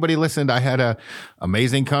 And if anybody listened, I had a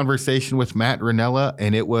amazing conversation with Matt Ranella,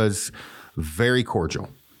 and it was very cordial.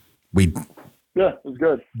 It was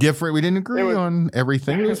good. Different. We didn't agree on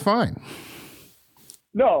everything. It was fine.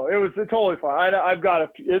 No, it was totally fine. I've got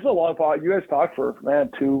it's a long pod. You guys talked for, man,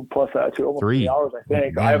 2 plus that, almost 3 hours, I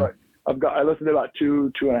think. Yeah. I listened to about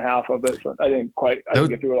two and a half of it. So I didn't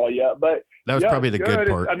get through it all yet, but that was probably the good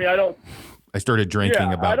part. I mean, I started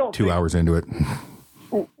drinking about 2 hours into it.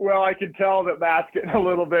 Well, I can tell that Matt's getting a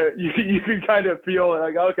little bit, you can kind of feel it,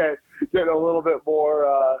 like, okay, getting a little bit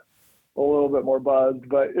more buzzed,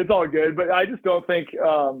 but it's all good. But I just don't think,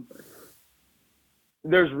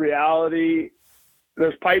 there's reality.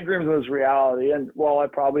 There's pipe dreams and there's reality. And while I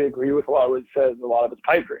probably agree with a lot of what he says, a lot of it's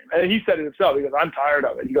pipe dream. And he said it himself. He goes, I'm tired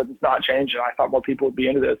of it. He goes, it's not changing. I thought more people would be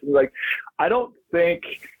into this. And he's like, I don't think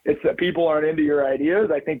it's that people aren't into your ideas.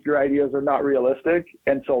 I think your ideas are not realistic.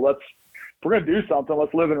 And so if we're going to do something,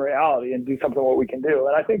 let's live in reality and do something what we can do.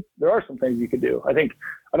 And I think there are some things you can do. I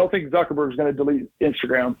don't think Zuckerberg's going to delete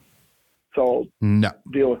Instagram. So no,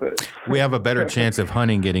 deal with it. We have a better chance of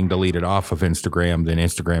hunting getting deleted off of Instagram than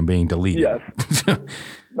Instagram being deleted. Yes, 100%.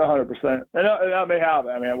 And that may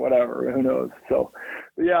happen. I mean, whatever. Who knows? So,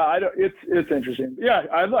 yeah, it's interesting. Yeah,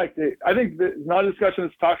 I'd like to. I think it's not a discussion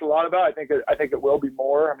that's talked a lot about. I think it will be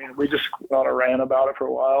more. I mean, we just got a rant about it for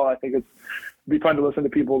a while. I think it'd be fun to listen to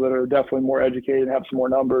people that are definitely more educated and have some more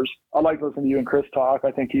numbers. I like to listen to you and Chris talk.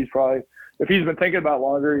 I think he's probably, if he's been thinking about it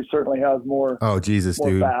longer, he certainly has more. Oh, Jesus, more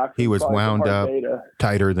dude. Facts. He was wound up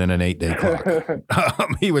tighter than an 8-day clock.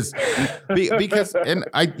 He was, because, and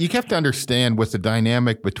you have to understand with the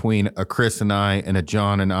dynamic between a Chris and I and a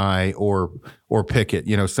John and I, or Pickett,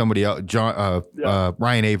 somebody else,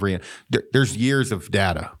 Ryan Avery. There's years of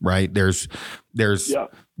data, right? There's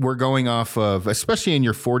we're going off of, especially in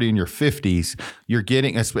your 40 and your 50s, you're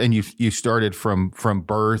getting, and you started from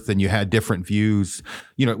birth and you had different views.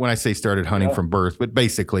 When I say started hunting from birth, but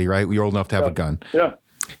basically, right, you're old enough to have a gun. Yeah.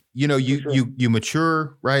 You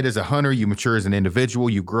mature, right, as a hunter, you mature as an individual,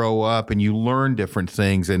 you grow up and you learn different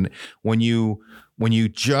things. And when you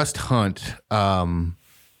just hunt,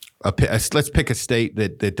 let's pick a state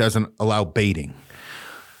that doesn't allow baiting.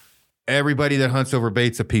 Everybody that hunts over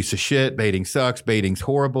bait's a piece of shit. Baiting sucks. Baiting's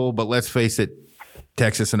horrible. But let's face it,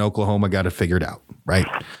 Texas and Oklahoma got it figured out, right?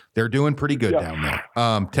 They're doing pretty good down there.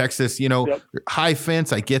 Texas, high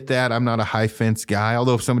fence, I get that. I'm not a high fence guy.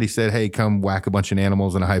 Although if somebody said, hey, come whack a bunch of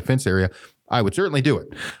animals in a high fence area, I would certainly do it.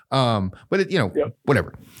 But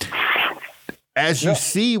whatever. As you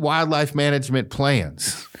see wildlife management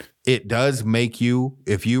plans, it does make you,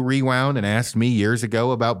 if you rewound and asked me years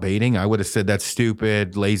ago about baiting, I would have said that's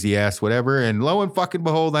stupid, lazy ass, whatever. And lo and fucking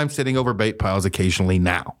behold, I'm sitting over bait piles occasionally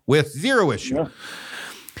now with zero issue.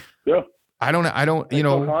 Yeah. I don't,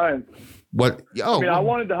 what? Oh, I mean, I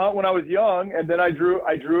wanted to hunt when I was young, and then I drew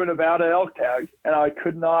a Nevada elk tag, and I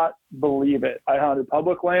could not believe it. I hunted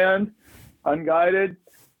public land, unguided,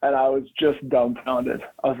 and I was just dumbfounded.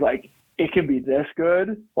 I was like, it can be this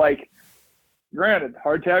good? Like, granted,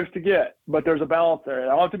 hard tags to get, but there's a balance there. I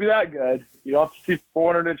don't have to be that good. You don't have to see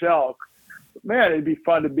 400-inch elk. But man, it'd be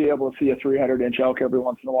fun to be able to see a 300-inch elk every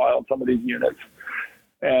once in a while in some of these units.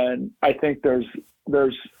 And I think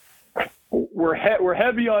we're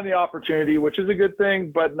heavy on the opportunity, which is a good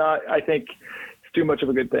thing, but not. I think it's too much of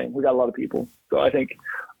a good thing. We got a lot of people, so I think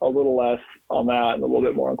a little less on that and a little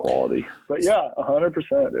bit more on quality. But yeah,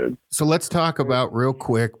 100%, dude. So let's talk about real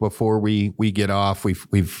quick before we get off.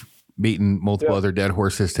 We've beaten multiple other dead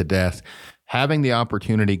horses to death. Having the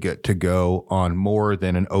opportunity to go on more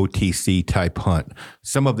than an OTC type hunt,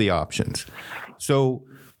 some of the options. So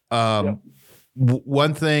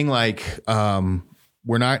one thing, like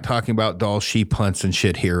we're not talking about Dall sheep hunts and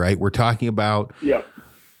shit here, right? We're talking about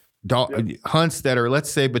hunts that are, let's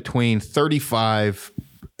say, between $3,500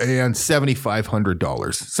 and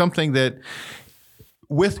 $7,500. Something that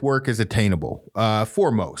with work is attainable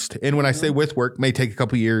for most. And when I say with work, may take a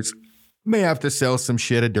couple of years, may have to sell some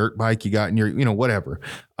shit, a dirt bike you got in your, whatever.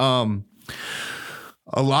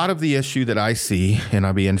 A lot of the issue that I see, and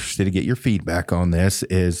I'll be interested to get your feedback on this,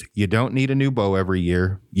 is you don't need a new bow every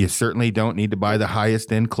year. You certainly don't need to buy the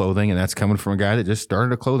highest end clothing, and that's coming from a guy that just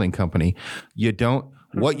started a clothing company.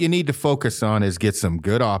 What you need to focus on is get some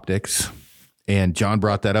good optics. And John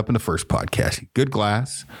brought that up in the first podcast. Good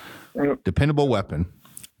glass, dependable weapon,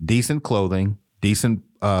 decent clothing, decent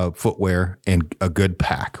footwear, and a good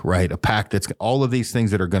pack, right? A pack that's all of these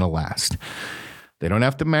things that are going to last. They don't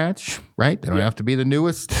have to match, right? They don't have to be the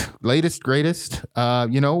newest, latest, greatest.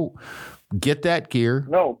 Get that gear.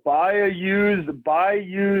 No, buy used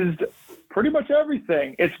pretty much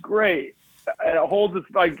everything. It's great. And it holds its,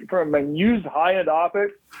 like, from a used high-end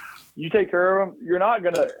optic, you take care of them, you're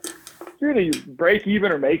going to break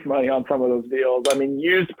even or make money on some of those deals. I mean,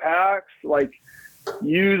 used packs, like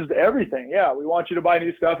used everything. Yeah, we want you to buy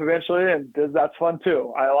new stuff eventually, and that's fun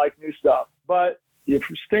too. I like new stuff. But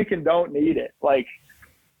you stinking don't need it. Like,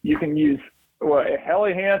 you can use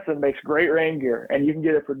Helly Hansen makes great rain gear, and you can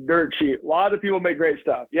get it for dirt cheap. A lot of people make great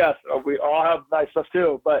stuff. Yes, we all have nice stuff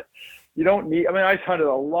too, but you don't need. I mean, I hunted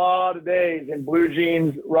a lot of days in blue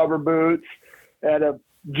jeans, rubber boots, and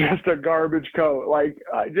just a garbage coat. Like,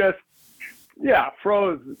 I just,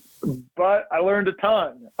 froze. But I learned a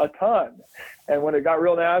ton. And when it got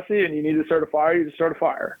real nasty and you need to start a fire, you just start a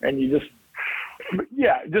fire, and you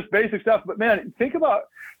just basic stuff. But man, think about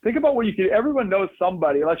what you could. Everyone knows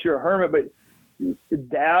somebody, unless you're a hermit, but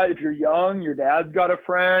dad, if you're young, your dad's got a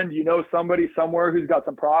friend, you know somebody somewhere who's got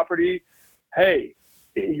some property. Hey,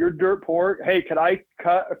 your dirt poor. Hey, could I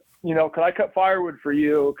cut firewood for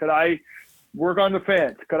you? Could I work on the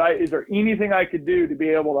fence? Is there anything I could do to be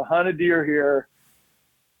able to hunt a deer here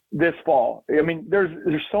this fall? I mean,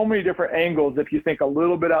 there's so many different angles if you think a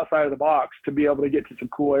little bit outside of the box to be able to get to some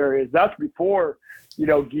cool areas. That's before,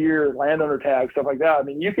 gear, landowner tags, stuff like that. I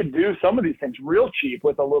mean, you could do some of these things real cheap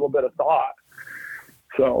with a little bit of thought.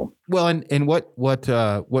 So, well, and what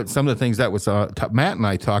some of the things that was Matt and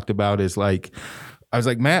I talked about is like, I was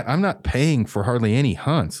like, Matt, I'm not paying for hardly any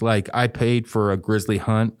hunts. Like, I paid for a grizzly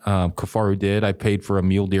hunt, Kafaru did. I paid for a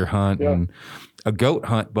mule deer hunt and a goat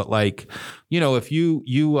hunt. But like, if you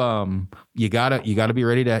gotta be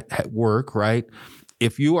ready to work, right?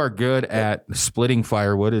 If you are good at splitting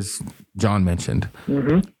firewood, as John mentioned,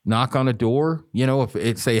 knock on a door, if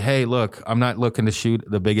it say, hey, look, I'm not looking to shoot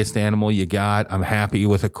the biggest animal you got. I'm happy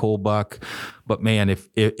with a coal buck. But man,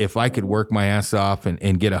 if I could work my ass off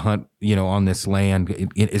and get a hunt, on this land,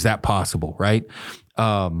 is that possible? Right.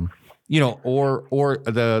 Or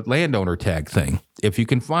the landowner tag thing. If you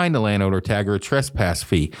can find a landowner tag or a trespass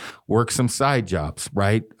fee, work some side jobs,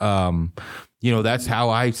 right? That's how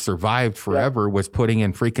I survived forever, was putting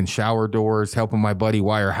in freaking shower doors, helping my buddy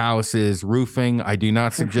wire houses, roofing. I do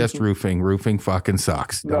not suggest roofing. Roofing fucking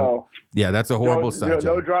sucks. No. Yeah, that's a horrible side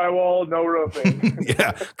job. No drywall, no roofing.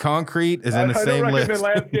 Yeah, concrete is in the same list. I don't recommend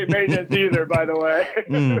landscape maintenance either, by the way.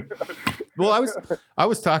 Well, I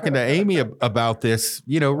was talking to Amy about this,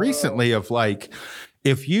 recently, of like,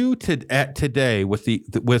 if you today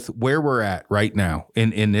with where we're at right now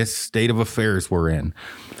in this state of affairs we're in,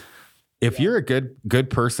 if you're a good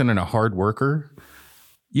person and a hard worker,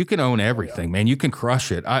 you can own everything, man. You can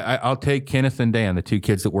crush it. I'll take Kenneth and Dan, the two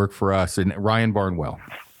kids that work for us, and Ryan Barnwell.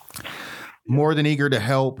 More than eager to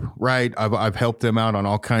help, right? I've helped them out on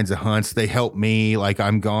all kinds of hunts. They help me. Like,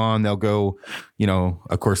 I'm gone, they'll go,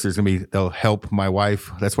 of course they'll help my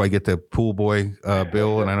wife. That's why I get the pool boy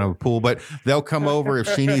bill, and I don't have a pool, but they'll come over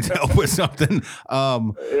if she needs help with something.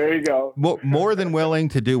 There you go. More than willing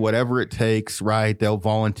to do whatever it takes, right? They'll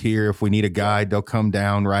volunteer. If we need a guide, they'll come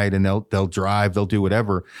down, right? And they'll drive, they'll do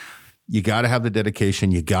whatever. You got to have the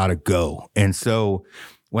dedication. You got to go. And so,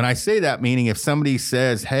 when I say that, meaning if somebody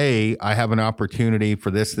says, hey, I have an opportunity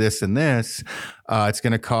for this, this, and this, it's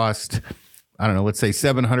going to cost, I don't know, let's say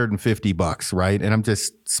 $750, right? And I'm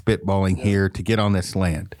just spitballing here to get on this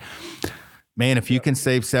land. Man, if you can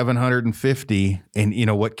save $750,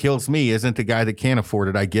 and what kills me isn't the guy that can't afford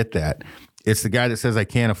it. I get that. It's the guy that says I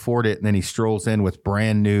can't afford it, and then he strolls in with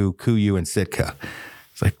brand new Kuiu and Sitka.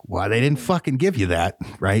 It's like, why they didn't fucking give you that,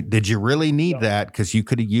 right? Did you really need that? Because you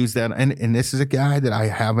could have used that. And this is a guy that I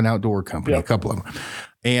have an outdoor company, a couple of them.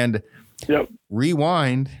 And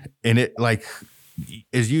rewind, and it, like,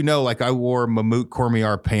 as you know, like, I wore Mammut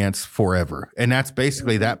Cormier pants forever. And that's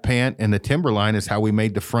basically that pant and the Timberline is how we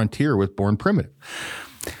made the Frontier with Born Primitive.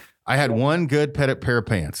 I had one good pair of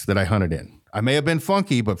pants that I hunted in. I may have been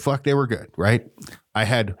funky, but fuck, they were good, right? I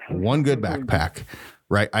had one good backpack.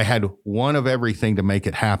 Right. I had one of everything to make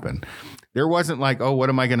it happen. There wasn't like, oh, what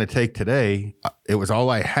am I going to take today? It was all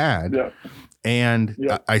I had. Yeah. And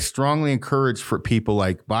I strongly encourage for people,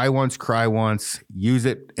 like, buy once, cry once, use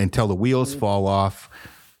it until the wheels fall off,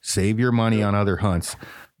 save your money on other hunts.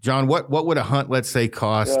 John, what would a hunt, let's say,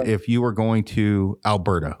 cost if you were going to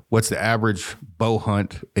Alberta? What's the average bow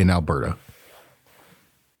hunt in Alberta?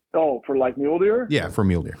 Oh, for like mule deer? Yeah, for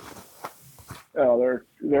mule deer. Oh,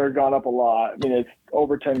 they're gone up a lot. I mean, it's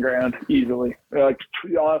over $10,000 easily. Like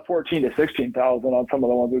 14 to 16,000 on some of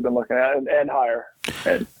the ones we've been looking at, and higher.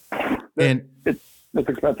 And it's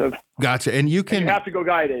expensive. Gotcha. And you have to go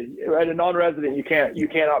guided. As a non-resident, you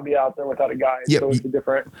cannot be out there without a guide. Yep. So it's a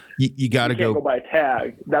different. You got to go by a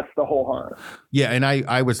tag. That's the whole hunt. Yeah, and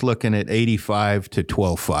I was looking at 85 to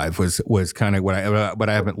 12.5 was kind of but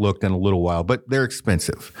I haven't looked in a little while. But they're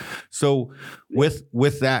expensive. So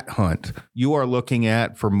with that hunt, you are looking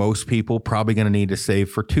at, for most people, probably going to need to save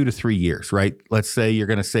for 2 to 3 years, right? Let's say you're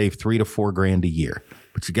going to save $3,000 to $4,000 a year,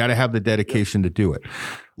 but you got to have the dedication to do it.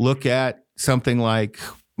 Look at something like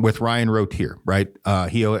with Ryan Rotier, right?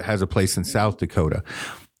 He has a place in South Dakota.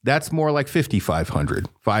 That's more like 5,500,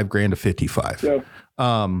 $5,000 to 55.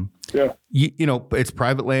 Yeah. You know, it's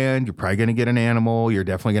private land. You're probably going to get an animal. You're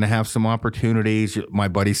definitely going to have some opportunities. My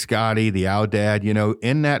buddy Scotty, the owl dad, you know,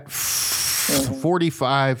 in that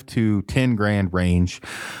 45 to 10 grand range,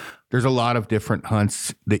 there's a lot of different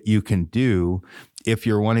hunts that you can do if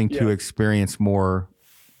you're wanting to experience more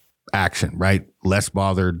action, right? Less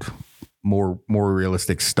bothered, more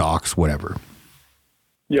realistic stalks, whatever.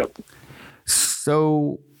 Yep.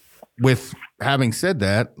 So with having said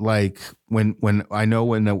that, like when I know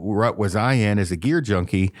when the rut was I in as a gear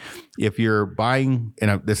junkie, if you're buying,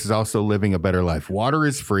 and this is also living a better life, water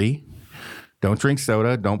is free. Don't drink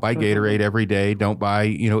soda. Don't buy Gatorade every day. Don't buy,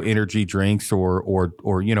 you know, energy drinks or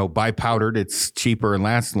you know, buy powdered. It's cheaper and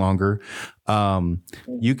lasts longer.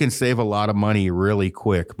 You can save a lot of money really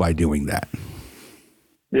quick by doing that.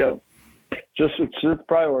 Yeah. It's just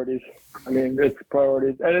priorities. I mean, it's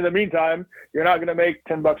priorities. And in the meantime, you're not going to make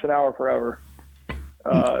 $10 an hour forever.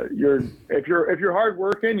 If you're hard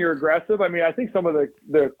working, you're aggressive. I mean, I think some of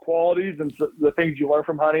the qualities and the things you learn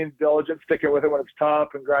from hunting, diligence, sticking with it when it's tough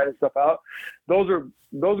and grinding stuff out, those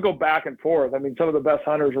go back and forth. I mean, some of the best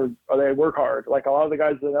hunters they work hard. Like a lot of the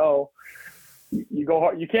guys that know, you go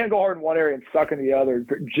hard. You can't go hard in one area and suck in the other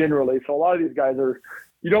generally. So a lot of these guys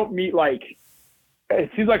you don't meet like. It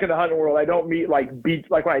seems like in the hunting world, I don't meet like beach.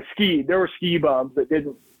 Like when I skied, there were ski bums that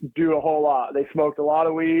didn't do a whole lot. They smoked a lot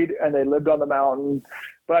of weed and they lived on the mountain.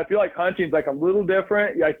 But I feel like hunting's like a little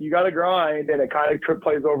different. Like you got to grind, and it kind of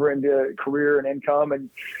plays over into career and income, and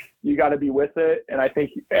you got to be with it. And I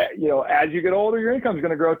think, you know, as you get older, your income's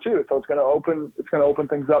going to grow too. So it's going to open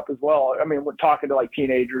things up as well. I mean, we're talking to like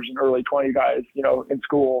teenagers and early 20 guys, you know, in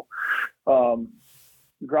school.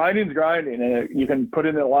 Grinding's grinding, and you can put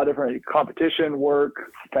in a lot of different competition, work,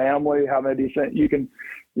 family, having a decent, you can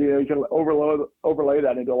overlay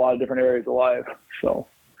that into a lot of different areas of life. So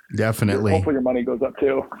definitely, hopefully your money goes up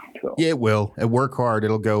too. So. Yeah, it will. And work hard,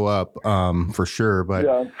 it'll go up for sure.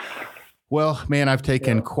 But well, man, I've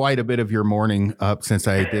taken quite a bit of your morning up since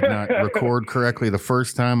I did not record correctly the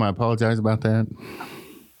first time. I apologize about that.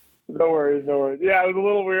 No worries. Yeah, it was a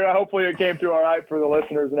little weird. Hopefully it came through all right for the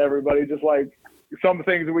listeners and everybody. Just like some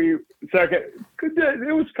things it was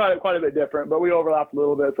kind of quite a bit different, but we overlapped a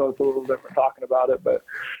little bit, so it's a little different talking about it. But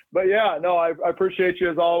yeah, no, I appreciate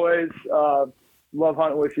you as always. Love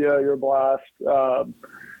hunting with you. You're a blast.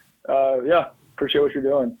 Appreciate what you're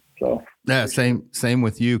doing. So yeah, same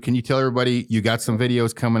with you. Can you tell everybody you got some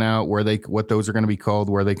videos coming out, what those are going to be called,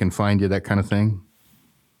 where they can find you, that kind of thing?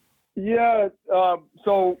 Yeah.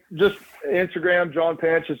 So just Instagram, John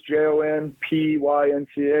Pinch, is JONPYNCH.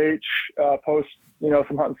 Post, you know,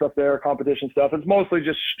 some hunting stuff there, competition stuff. It's mostly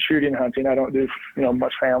just shooting, hunting. I don't do, you know,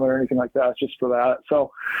 much family or anything like that. It's just for that.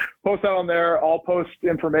 So post that on there. I'll post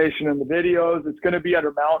information in the videos. It's going to be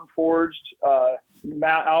under Mountain Forged.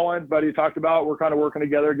 Matt Allen, buddy, talked about, we're kind of working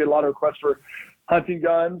together, get a lot of requests for hunting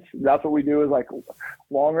guns. That's what we do, is like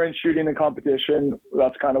long range shooting and competition.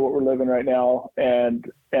 That's kind of what we're living right now, and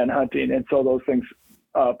hunting. And so those things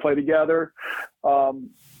play together.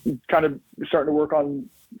 Kind of starting to work on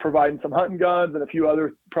providing some hunting guns and a few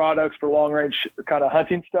other products for long range kind of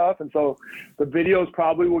hunting stuff. And so the videos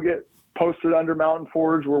probably will get posted under Mountain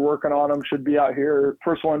Forge. We're working on them, should be out here.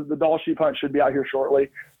 First one, the Dall sheep hunt, should be out here shortly.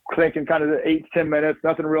 Thinking kind of the 8 to 10 minutes,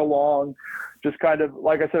 nothing real long. Just kind of,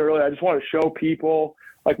 like I said earlier, I just want to show people,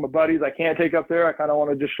 like my buddies I can't take up there. I kind of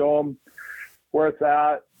want to just show them where it's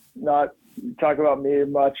at, not talk about me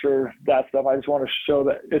much or that stuff. I just want to show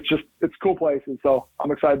that it's cool places. So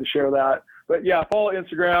I'm excited to share that. But yeah, follow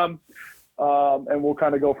Instagram, and we'll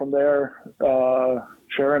kind of go from there,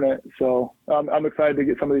 sharing it. So I'm excited to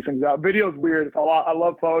get some of these things out. Video's weird. It's a lot. I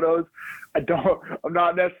love photos. I'm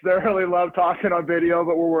not necessarily love talking on video,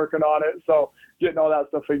 but we're working on it. So getting all that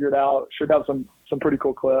stuff figured out, should have some pretty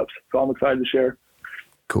cool clips. So I'm excited to share.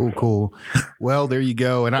 Cool. Well, there you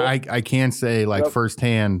go. And I can say, like,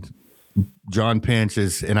 firsthand, John Pinch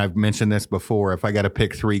is, and I've mentioned this before, if I got to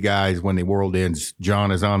pick 3 guys when the world ends,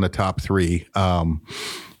 John is on the top 3.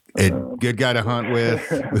 Good guy to hunt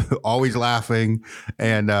with, always laughing,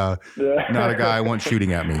 and not a guy I want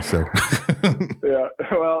shooting at me. So yeah,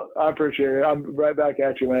 well, I appreciate it. I'm right back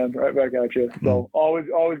at you, man. Right back at you. So always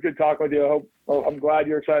good talking with you. I'm glad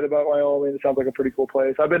you're excited about Wyoming. It sounds like a pretty cool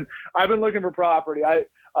place. I've been looking for property. I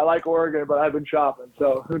like Oregon, but I've been shopping.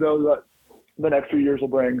 So who knows what the next few years will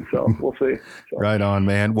bring. So we'll see. So, right on,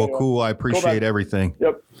 man. Well, cool. I appreciate everything.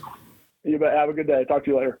 Yep. You bet. Have a good day. Talk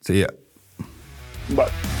to you later. See ya.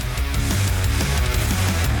 Bye.